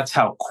flee. That's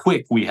how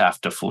quick we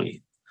have to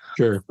flee.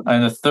 Sure.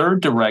 And the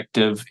third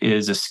directive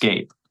is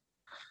escape.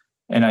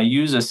 And I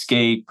use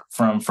escape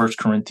from 1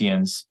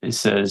 Corinthians. It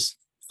says,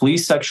 flee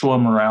sexual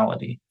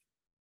immorality.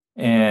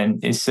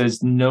 And it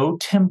says, no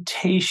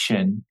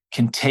temptation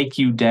can take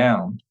you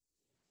down.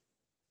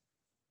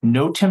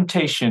 No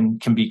temptation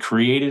can be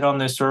created on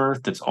this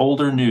earth that's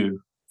old or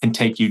new can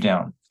take you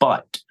down.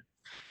 But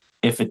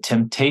if a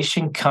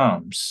temptation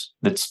comes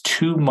that's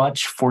too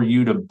much for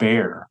you to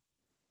bear,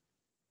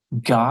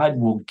 God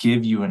will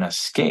give you an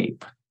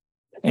escape.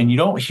 And you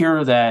don't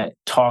hear that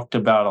talked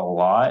about a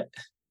lot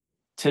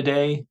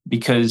today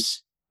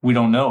because we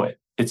don't know it.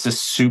 It's a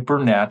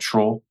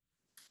supernatural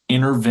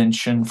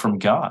intervention from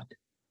God.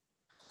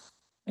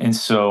 And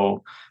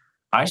so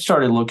I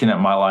started looking at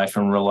my life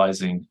and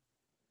realizing,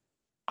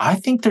 I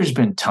think there's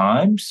been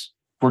times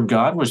where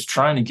God was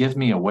trying to give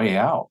me a way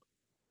out.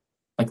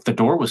 Like the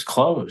door was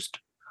closed,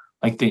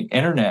 like the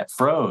internet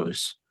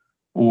froze,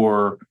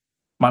 or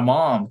my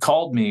mom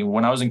called me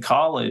when I was in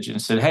college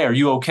and said, hey, are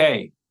you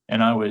okay?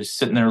 And I was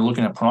sitting there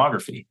looking at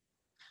pornography.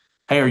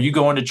 Hey, are you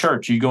going to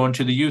church? Are you going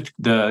to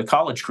the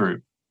college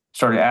group?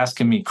 Started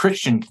asking me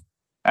Christian.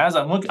 As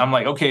I'm looking, I'm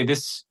like, okay,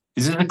 is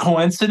this a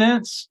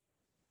coincidence?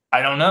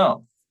 I don't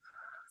know.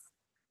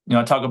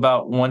 I talk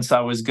about once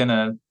I was going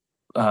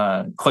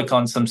to click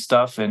on some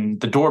stuff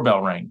and the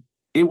doorbell rang.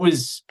 It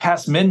was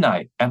past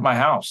midnight at my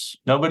house.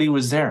 Nobody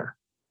was there.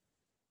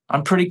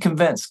 I'm pretty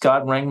convinced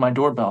God rang my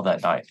doorbell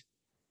that night.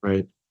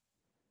 Right.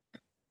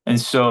 And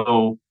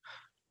so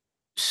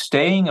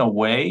staying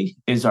away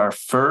is our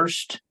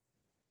first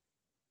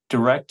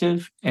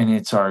directive, and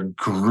it's our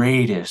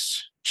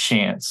greatest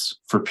chance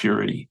for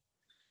purity.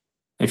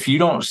 If you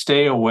don't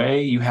stay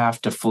away, you have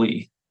to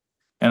flee.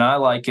 And I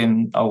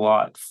liken a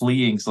lot,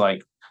 fleeing's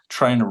like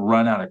trying to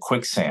run out of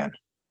quicksand.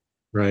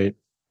 Right.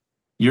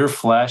 Your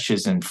flesh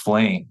is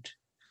inflamed.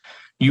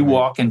 You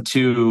walk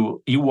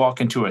into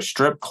a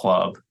strip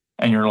club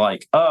and you're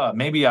like,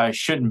 maybe I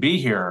shouldn't be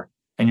here.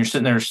 And you're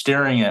sitting there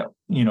staring at,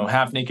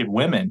 half-naked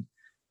women.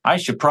 I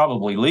should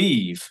probably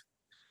leave.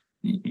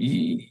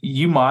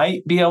 You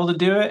might be able to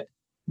do it.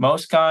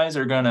 Most guys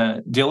are going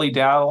to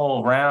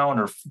dilly-dally around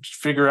or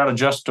figure out a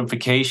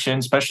justification,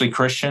 especially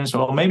Christians.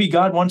 Well, maybe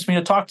God wants me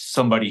to talk to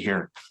somebody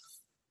here.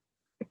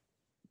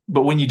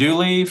 But when you do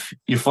leave,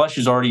 your flesh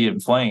is already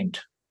inflamed.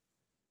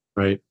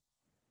 Right.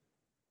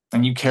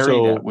 And you carry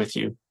that with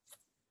you.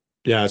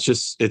 Yeah,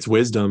 it's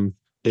wisdom.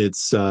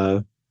 It's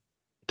don't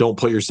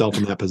put yourself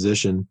in that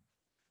position.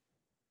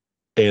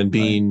 And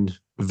being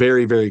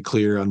very, very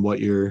clear on what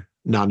your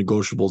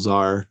non-negotiables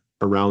are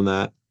around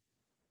that,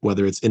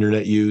 whether it's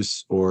internet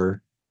use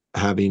or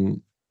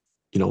having,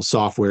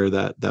 software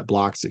that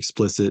blocks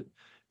explicit.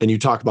 And you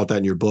talk about that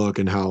in your book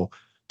and how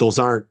those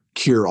aren't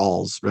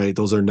cure-alls, right?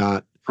 Those are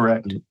not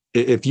correct.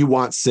 If you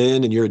want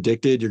sin and you're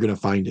addicted, you're going to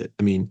find it.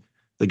 I mean,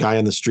 the guy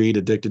on the street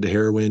addicted to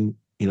heroin,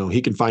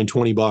 he can find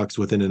 $20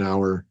 within an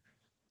hour,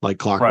 like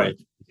clockwork,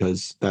 right?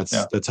 Because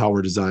that's how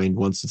we're designed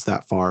once it's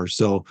that far.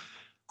 So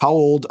how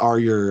old are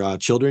your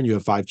children? You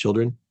have 5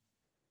 children?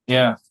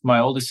 Yeah. My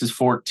oldest is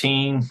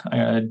 14.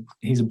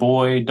 He's a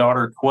boy,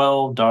 daughter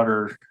 12,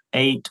 daughter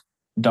 8,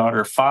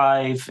 daughter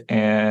 5,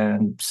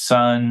 and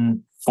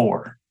son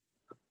 4.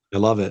 I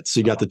love it. So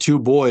you got the 2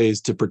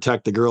 boys to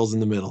protect the girls in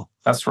the middle.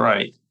 That's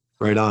right.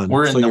 Right on.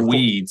 We're in the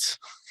weeds.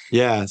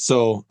 Yeah.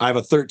 So I have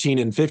a 13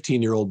 and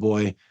 15-year-old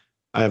boy.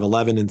 I have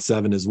 11 and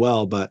 7 as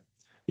well, but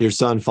your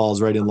son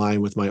falls right in line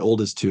with my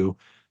oldest 2.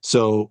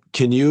 So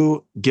can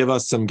you give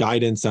us some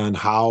guidance on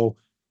how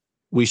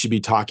we should be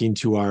talking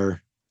to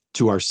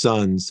our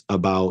sons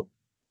about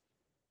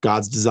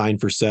God's design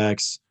for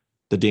sex,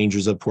 the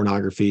dangers of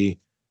pornography,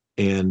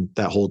 and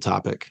that whole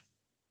topic?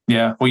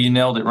 Yeah, well, you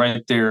nailed it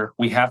right there.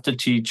 We have to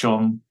teach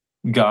them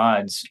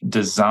God's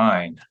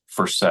design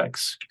for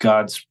sex,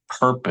 God's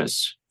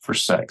purpose for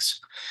sex.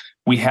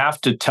 We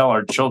have to tell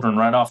our children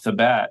right off the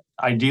bat,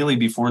 ideally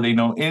before they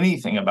know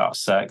anything about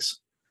sex,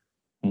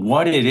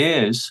 what it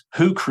is,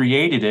 who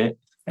created it,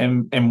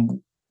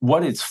 and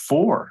what it's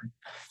for.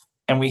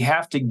 And we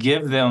have to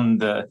give them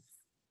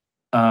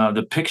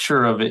the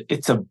picture of it.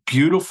 It's a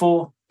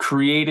beautiful,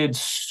 created,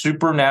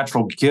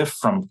 supernatural gift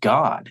from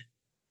God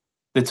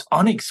that's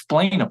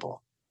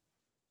unexplainable.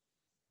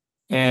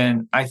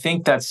 And I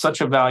think that's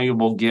such a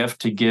valuable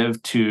gift to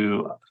give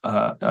to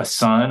a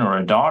son or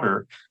a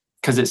daughter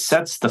because it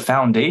sets the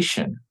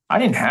foundation. I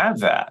didn't have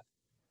that.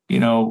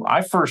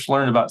 I first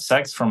learned about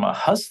sex from a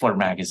Hustler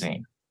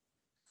magazine.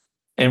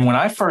 And when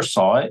I first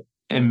saw it,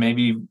 and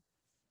maybe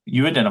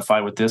you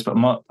identify with this, but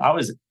I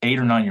was 8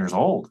 or 9 years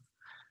old.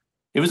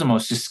 It was the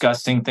most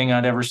disgusting thing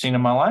I'd ever seen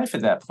in my life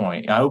at that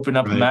point. I opened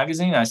up a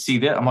magazine, I see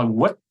that. I'm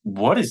like,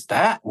 what is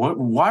that?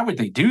 Why would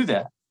they do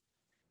that?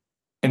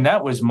 And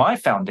that was my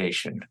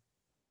foundation.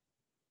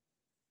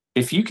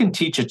 If you can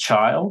teach a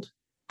child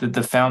that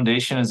the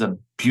foundation is a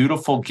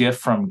beautiful gift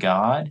from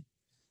God,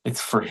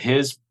 it's for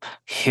his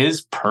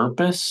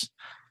purpose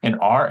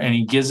and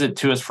he gives it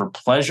to us for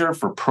pleasure,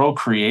 for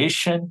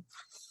procreation,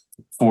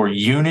 for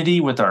unity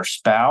with our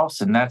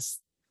spouse, and that's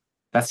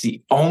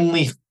the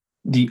only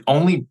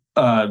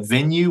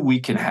venue we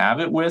can have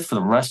it with for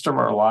the rest of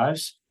our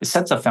lives. It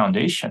sets a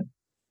foundation.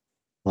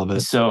 Love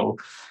it. So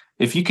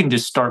if you can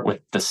just start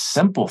with the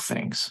simple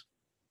things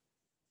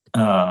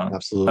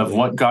Absolutely. of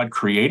what God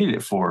created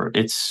it for,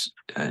 it's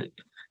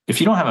if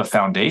you don't have a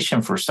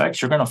foundation for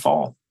sex, you're going to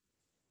fall.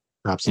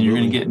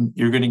 Absolutely. And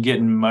you're going to get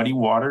in muddy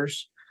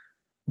waters.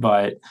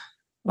 But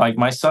like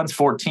my son's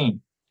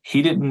 14,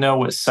 he didn't know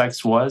what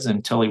sex was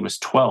until he was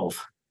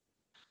 12.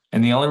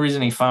 And the only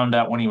reason he found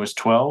out when he was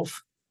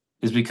 12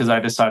 is because I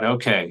decided,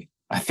 okay,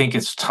 I think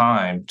it's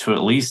time to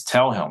at least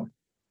tell him.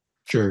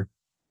 Sure.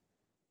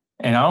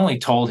 And I only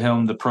told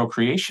him the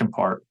procreation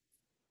part.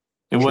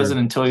 It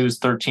wasn't until he was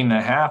 13 and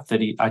a half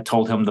that I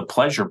told him the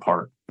pleasure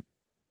part.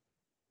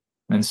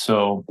 And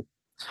so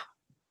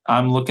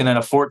I'm looking at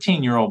a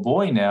 14-year-old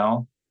boy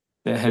now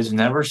that has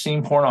never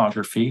seen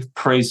pornography.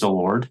 Praise the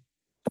Lord.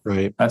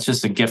 Right. That's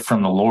just a gift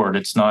from the Lord.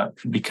 It's not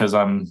because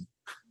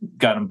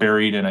got him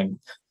buried in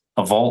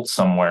a vault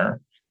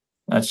somewhere.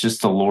 That's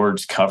just the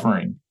Lord's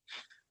covering.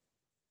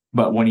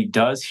 But when he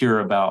does hear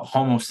about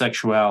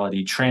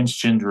homosexuality,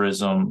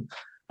 transgenderism,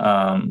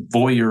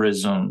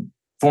 voyeurism,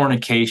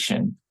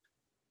 fornication,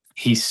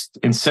 he's,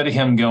 instead of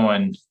him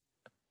going,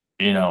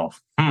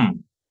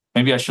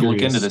 maybe I should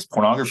look into this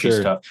pornography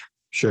stuff.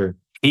 Sure.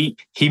 He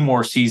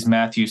more sees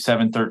Matthew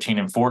 7, 13,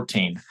 and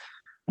 14.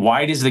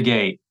 Wide is the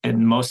gate,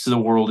 and most of the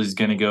world is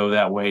going to go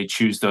that way,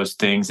 choose those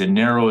things, and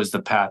narrow is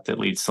the path that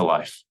leads to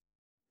life.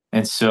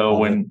 And so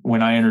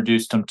when I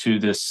introduced him to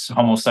this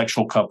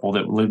homosexual couple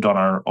that lived on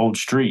our old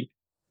street,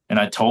 and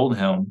I told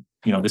him,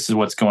 this is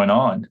what's going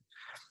on,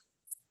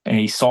 and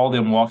he saw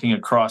them walking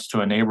across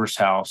to a neighbor's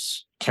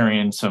house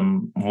carrying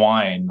some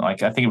wine,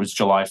 like I think it was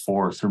July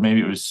 4th, or maybe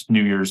it was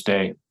New Year's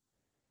Day.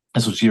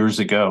 This was years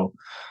ago.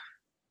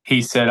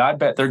 He said, I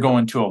bet they're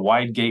going to a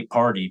wide gate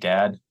party,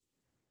 Dad.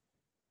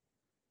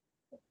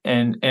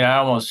 And I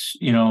almost,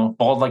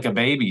 bawled like a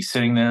baby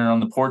sitting there on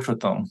the porch with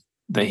them,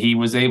 that he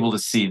was able to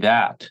see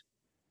that.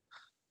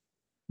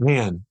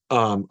 Man,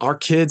 our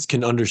kids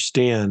can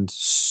understand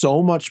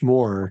so much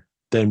more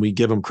than we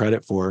give them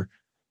credit for.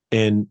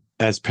 And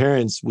as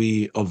parents,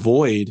 we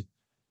avoid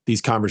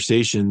these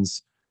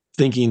conversations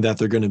thinking that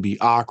they're going to be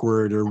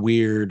awkward or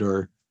weird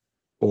or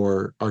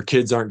our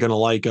kids aren't going to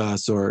like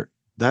us, or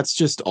that's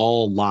just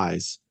all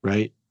lies,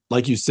 right?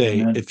 Like you say,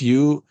 if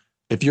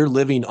you're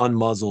living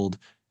unmuzzled,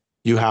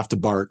 you have to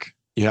bark,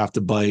 you have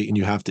to bite, and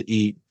you have to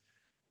eat.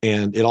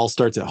 And it all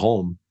starts at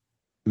home.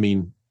 I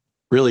mean,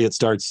 really, it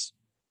starts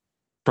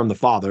from the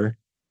father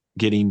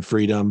getting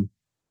freedom,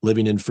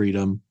 living in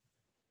freedom.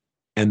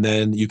 And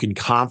then you can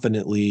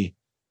confidently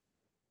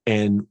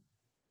and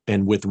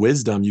with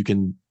wisdom, you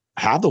can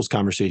have those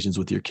conversations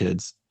with your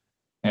kids.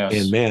 Yes.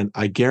 And man,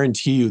 I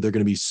guarantee you they're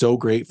going to be so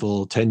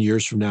grateful 10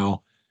 years from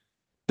now.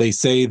 They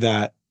say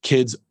that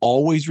kids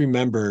always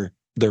remember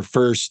their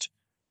first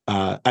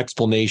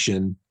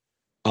explanation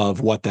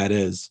of what that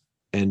is.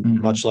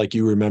 And much like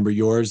you remember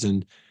yours,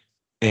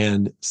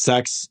 and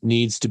sex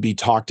needs to be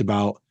talked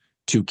about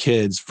to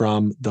kids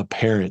from the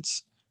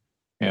parents.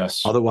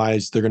 Yes.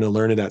 Otherwise, they're going to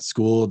learn it at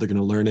school. They're going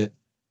to learn it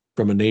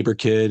from a neighbor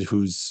kid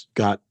who's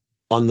got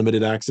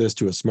unlimited access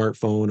to a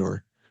smartphone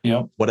or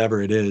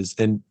whatever it is.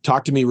 And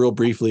talk to me real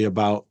briefly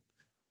about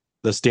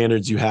the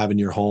standards you have in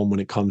your home when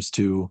it comes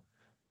to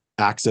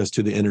access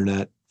to the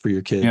internet for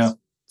your kids. Yeah,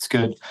 it's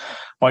good.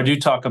 Well, I do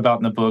talk about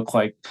in the book,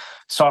 like,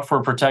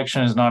 software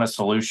protection is not a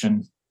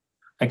solution.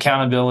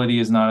 Accountability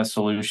is not a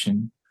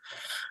solution.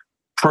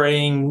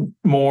 Praying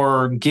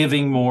more,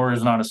 giving more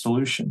is not a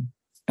solution.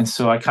 And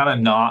so I kind of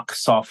knock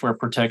software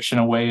protection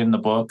away in the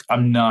book.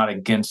 I'm not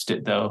against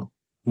it, though.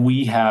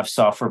 We have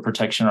software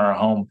protection in our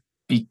home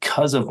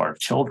because of our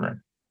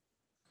children.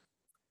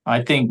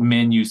 I think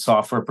men use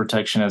software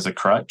protection as a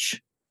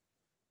crutch.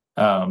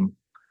 The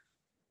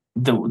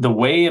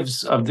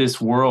waves of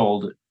this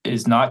world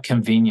is not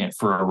convenient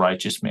for a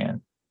righteous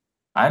man.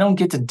 I don't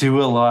get to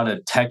do a lot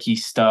of techie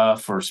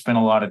stuff or spend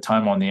a lot of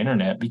time on the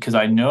internet because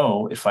I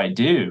know if I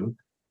do,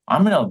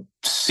 I'm going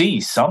to see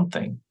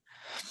something.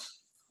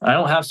 I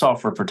don't have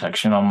software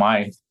protection on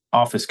my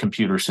office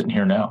computer sitting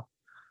here now.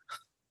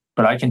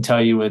 But I can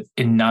tell you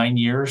in 9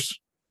 years,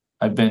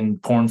 I've been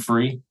porn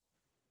free.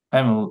 I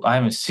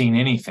haven't seen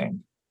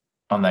anything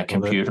on that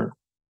computer.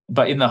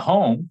 But in the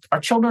home, our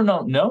children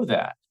don't know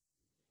that.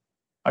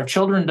 Our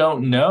children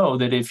don't know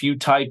that if you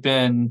type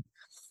in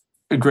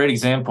a great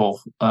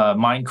example,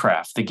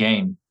 Minecraft, the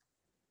game.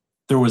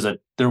 There was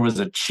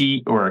a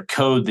cheat or a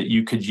code that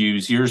you could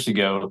use years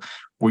ago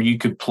where you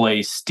could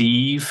play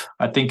Steve,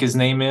 I think his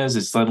name is.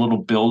 It's that little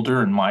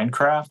builder in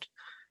Minecraft.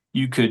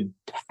 You could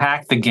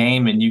hack the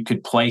game and you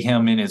could play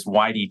him in his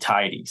whitey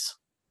tighties.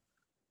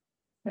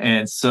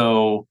 And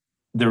so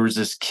there was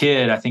this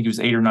kid, I think he was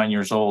 8 or 9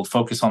 years old,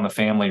 Focus on the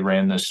Family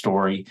ran this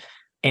story,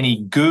 and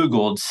he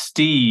Googled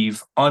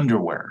Steve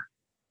underwear.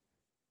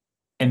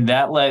 And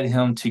that led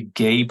him to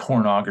gay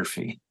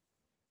pornography.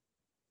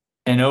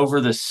 And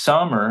over the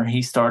summer,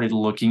 he started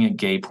looking at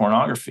gay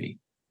pornography.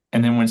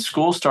 And then when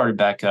school started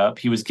back up,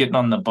 he was getting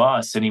on the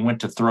bus and he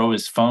went to throw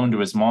his phone to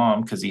his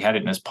mom because he had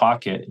it in his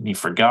pocket and he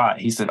forgot.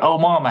 He said, "Oh,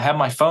 Mom, I have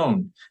my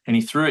phone." And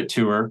he threw it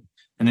to her.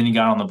 And then he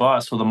got on the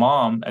bus. Well, the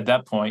mom at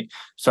that point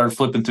started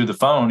flipping through the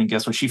phone. And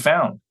guess what she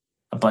found?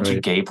 A bunch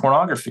of gay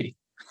pornography.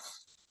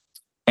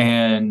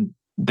 And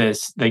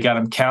they got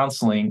him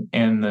counseling.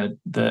 And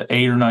the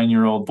 8 or 9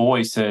 year old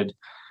boy said,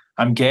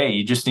 "I'm gay.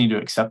 You just need to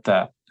accept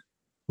that."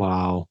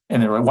 Wow.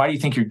 And they're like, "Why do you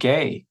think you're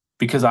gay?"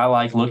 "Because I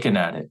like looking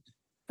at it,"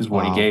 is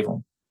what he gave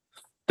them.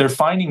 They're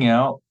finding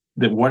out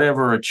that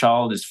whatever a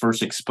child is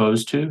first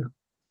exposed to,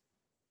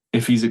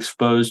 if he's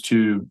exposed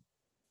to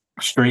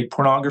straight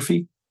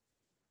pornography,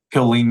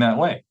 he'll lean that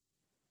way.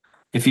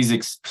 If he's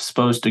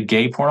exposed to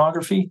gay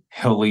pornography,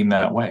 he'll lean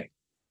that way.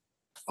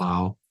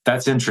 Wow.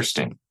 That's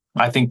interesting.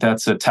 I think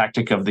that's a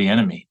tactic of the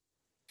enemy.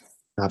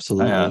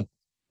 Absolutely.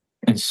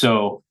 And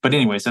so, but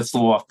anyways, that's a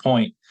little off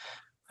point.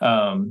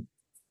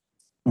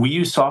 We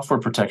use software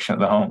protection at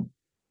the home.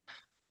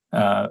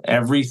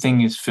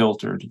 Everything is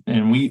filtered.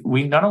 And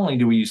we not only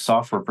do we use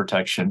software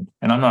protection,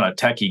 and I'm not a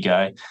techie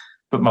guy,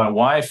 but my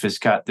wife has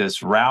got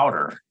this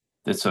router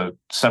that's a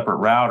separate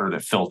router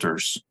that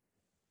filters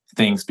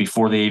things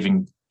before they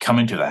even come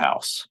into the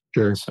house.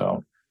 Sure.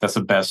 So that's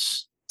the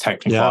best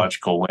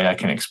technological way I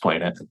can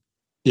explain it.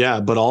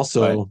 Yeah, but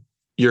also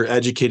you're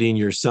educating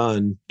your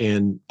son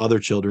and other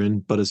children,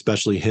 but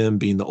especially him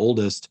being the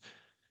oldest,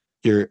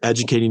 you're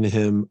educating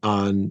him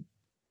on,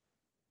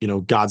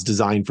 God's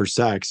design for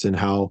sex and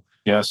how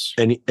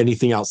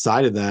anything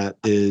outside of that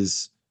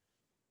is,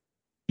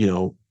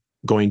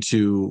 going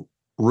to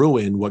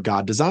ruin what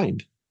God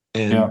designed.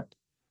 And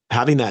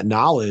having that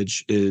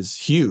knowledge is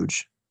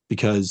huge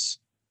because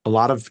a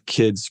lot of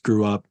kids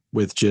grew up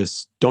with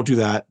just don't do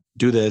that,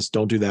 do this,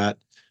 don't do that,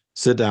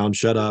 sit down,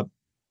 shut up.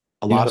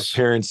 A lot of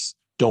parents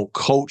don't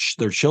coach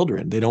their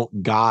children. They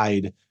don't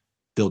guide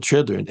their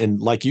children. And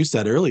like you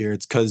said earlier,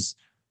 it's because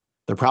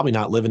they're probably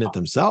not living it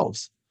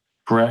themselves.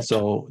 Correct.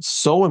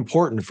 So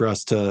important for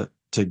us to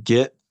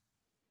get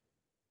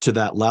to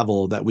that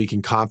level that we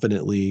can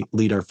confidently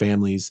lead our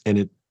families. And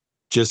it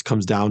just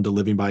comes down to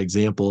living by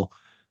example.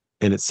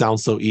 And it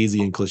sounds so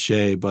easy and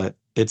cliche, but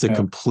it's a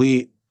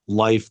complete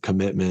life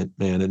commitment,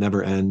 man. It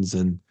never ends.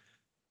 And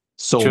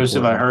so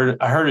Joseph,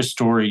 important. I heard a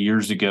story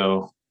years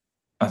ago.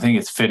 I think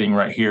it's fitting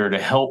right here to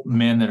help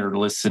men that are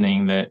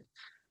listening that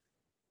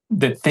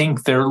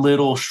think their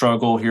little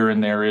struggle here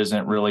and there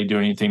isn't really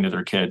doing anything to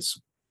their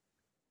kids.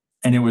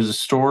 And it was a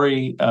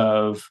story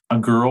of a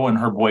girl and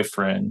her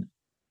boyfriend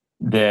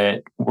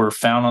that were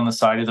found on the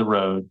side of the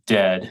road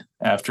dead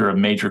after a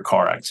major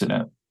car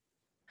accident.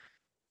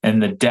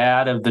 And the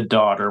dad of the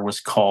daughter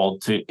was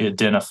called to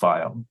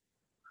identify them.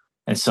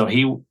 And so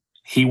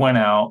he went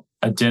out,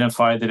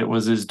 identified that it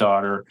was his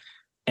daughter,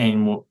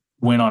 and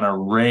went on a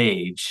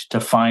rage to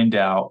find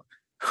out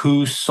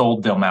who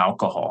sold them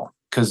alcohol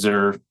because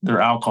their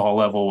alcohol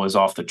level was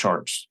off the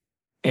charts.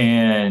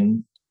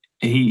 And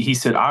he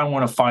said, "I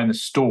want to find the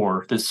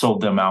store that sold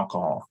them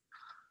alcohol."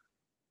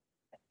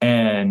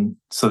 And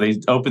so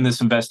they opened this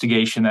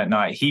investigation that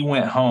night. He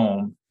went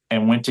home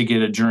and went to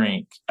get a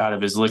drink out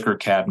of his liquor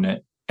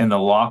cabinet, and the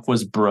lock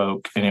was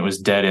broke and it was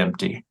dead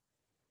empty.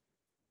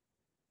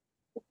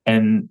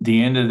 And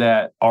the end of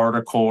that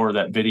article or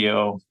that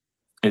video,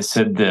 it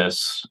said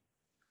this: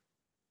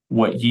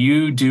 "What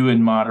you do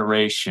in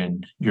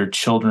moderation, your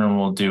children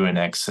will do in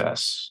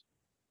excess."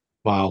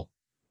 Wow.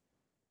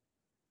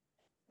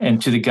 And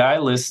to the guy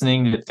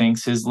listening that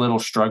thinks his little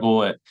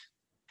struggle at,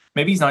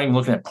 maybe he's not even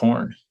looking at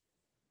porn,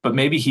 but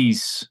maybe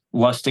he's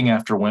lusting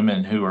after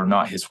women who are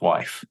not his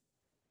wife,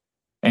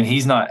 and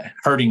he's not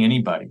hurting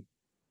anybody.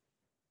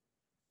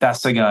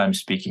 That's the guy I'm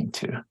speaking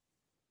to.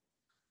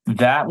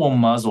 That will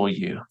muzzle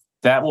you.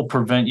 That will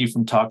prevent you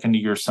from talking to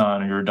your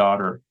son or your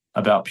daughter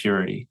about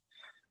purity.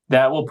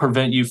 That will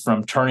prevent you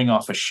from turning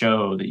off a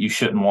show that you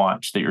shouldn't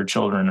watch, that your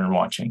children are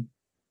watching.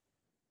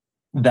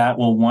 That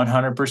will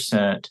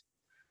 100%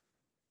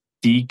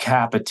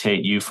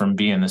 decapitate you from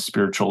being the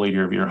spiritual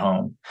leader of your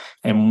home,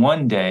 and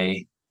one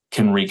day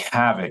can wreak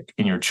havoc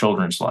in your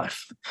children's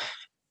life.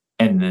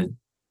 And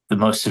the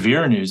most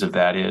severe news of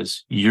that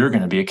is you're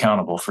going to be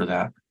accountable for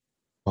that.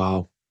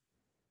 Wow.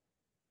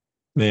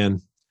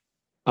 Man,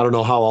 I don't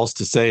know how else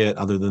to say it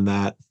other than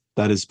that.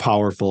 That is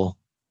powerful.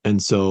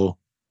 And so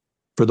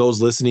for those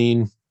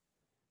listening,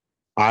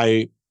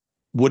 I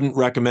wouldn't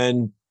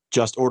recommend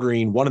just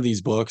ordering one of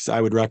these books. I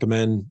would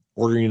recommend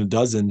ordering a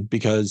dozen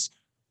because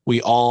we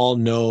all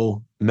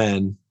know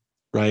men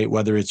right?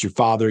 Whether it's your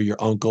father, your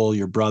uncle,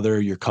 your brother,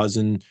 your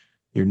cousin,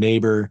 your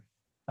neighbor,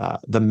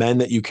 the men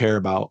that you care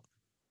about.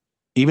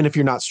 Even if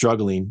you're not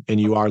struggling and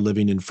you are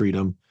living in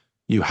freedom,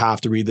 you have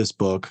to read this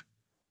book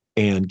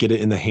and get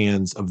it in the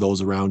hands of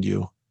those around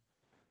you.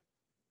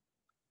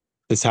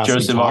 This has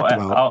Joseph, to be talked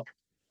about.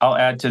 I'll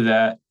add to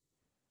that.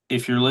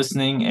 If you're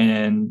listening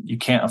and you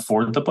can't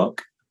afford the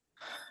book,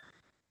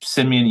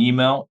 send me an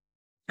email.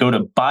 Go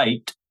to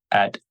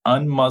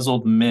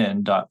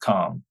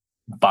bite@unmuzzledmen.com.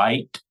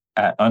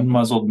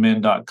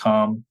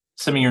 Bite@unmuzzledmen.com.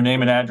 Send me your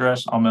name and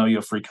address. I'll mail you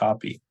a free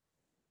copy.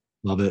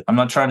 Love it. I'm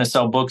not trying to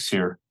sell books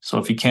here. So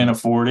if you can't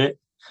afford it,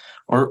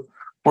 or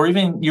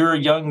even you're a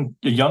young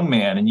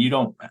man and you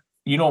don't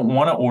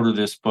want to order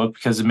this book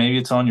because maybe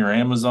it's on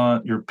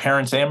your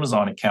parents'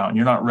 Amazon account and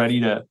you're not ready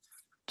to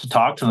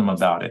talk to them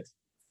about it,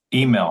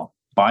 email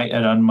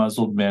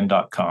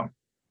bite@unmuzzledmen.com.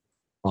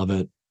 Love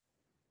it.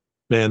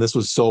 Man, this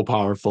was so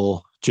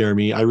powerful,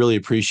 Jeremy. I really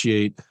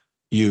appreciate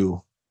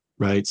you,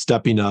 right?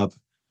 Stepping up,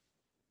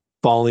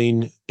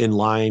 falling in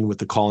line with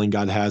the calling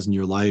God has in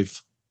your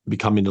life,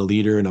 becoming a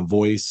leader and a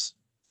voice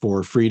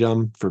for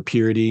freedom, for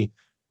purity,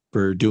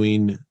 for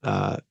doing,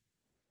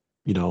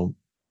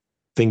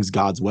 things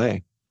God's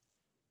way.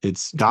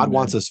 God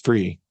wants us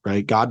free,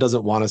 right? God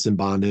doesn't want us in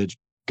bondage.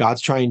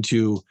 God's trying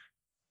to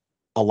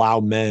allow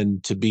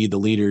men to be the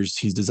leaders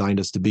he's designed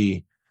us to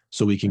be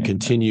so we can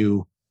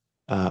continue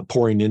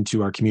pouring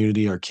into our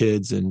community, our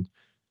kids, and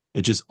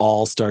it just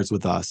all starts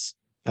with us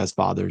as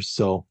fathers.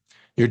 So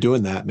you're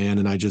doing that, man.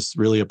 And I just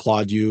really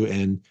applaud you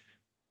and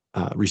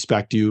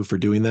respect you for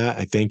doing that.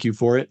 I thank you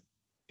for it.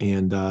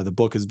 And the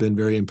book has been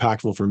very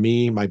impactful for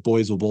me. My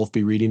boys will both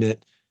be reading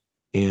it.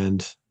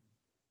 And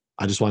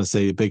I just want to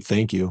say a big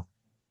thank you.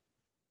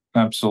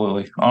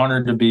 Absolutely.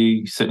 Honored to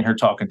be sitting here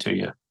talking to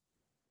you.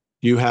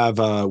 Do you have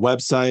a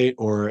website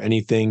or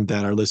anything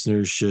that our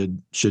listeners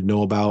should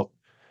know about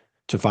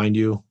to find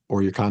you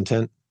or your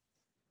content?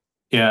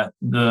 Yeah,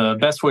 the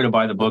best way to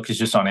buy the book is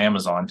just on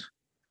Amazon.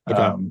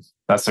 Okay.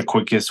 That's the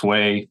quickest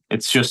way.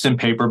 It's just in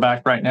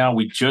paperback right now.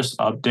 We just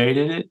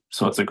updated it,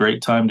 so it's a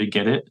great time to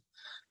get it. It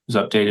was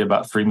updated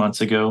about 3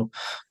 months ago,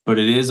 but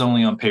it is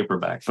only on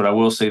paperback. But I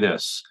will say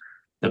this,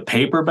 the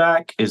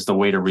paperback is the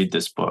way to read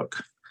this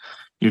book.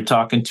 You're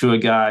talking to a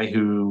guy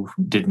who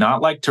did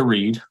not like to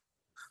read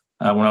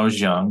when I was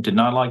young, did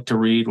not like to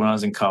read when I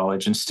was in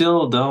college, and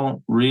still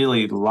don't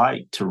really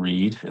like to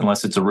read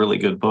unless it's a really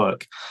good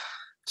book.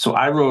 So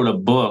I wrote a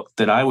book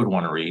that I would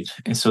want to read.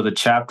 And so the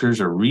chapters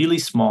are really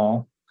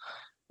small.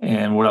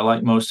 And what I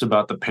like most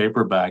about the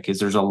paperback is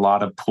there's a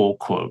lot of pull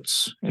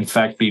quotes. In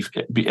fact,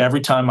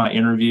 every time I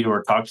interview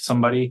or talk to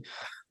somebody,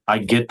 I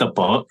get the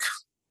book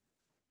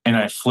and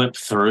I flip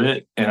through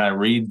it and I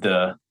read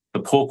the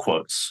pull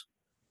quotes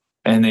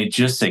and they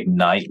just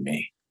ignite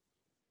me.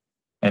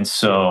 And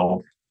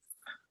so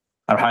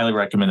I highly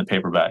recommend the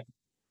paperback.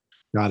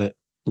 Got it.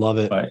 Love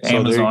it. But So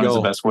Amazon is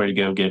the best way to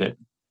go get it.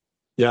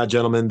 Yeah,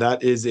 gentlemen,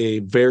 that is a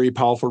very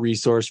powerful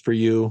resource for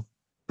you,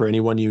 for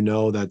anyone you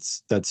know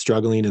that's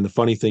struggling. And the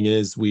funny thing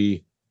is,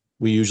 we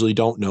usually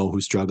don't know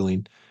who's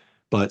struggling,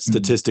 but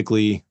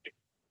statistically,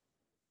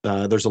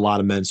 there's a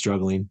lot of men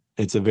struggling.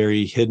 It's a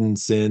very hidden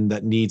sin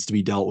that needs to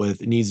be dealt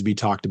with. It needs to be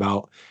talked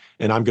about.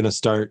 And I'm going to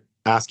start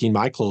asking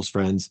my close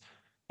friends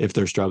if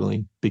they're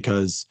struggling,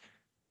 because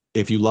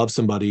if you love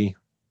somebody,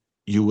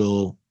 you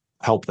will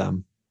help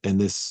them. And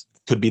this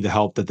could be the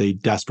help that they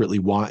desperately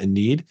want and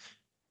need.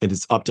 And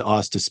it's up to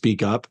us to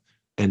speak up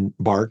and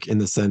bark in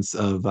the sense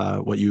of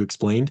what you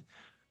explained.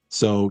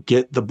 So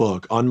get the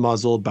book,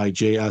 Unmuzzled by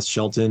J.S.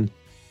 Shelton.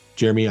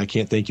 Jeremy, I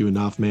can't thank you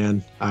enough,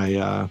 man.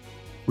 I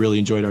really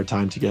enjoyed our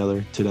time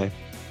together today.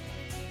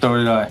 So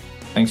did I.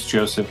 Thanks,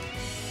 Joseph.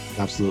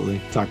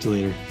 Absolutely. Talk to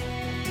you later.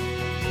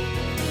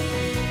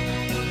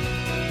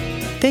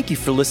 Thank you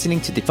for listening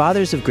to the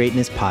Fathers of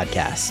Greatness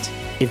podcast.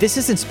 If this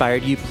has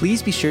inspired you,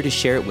 please be sure to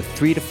share it with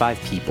 3 to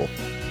 5 people.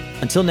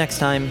 Until next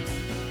time,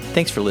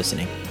 thanks for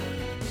listening.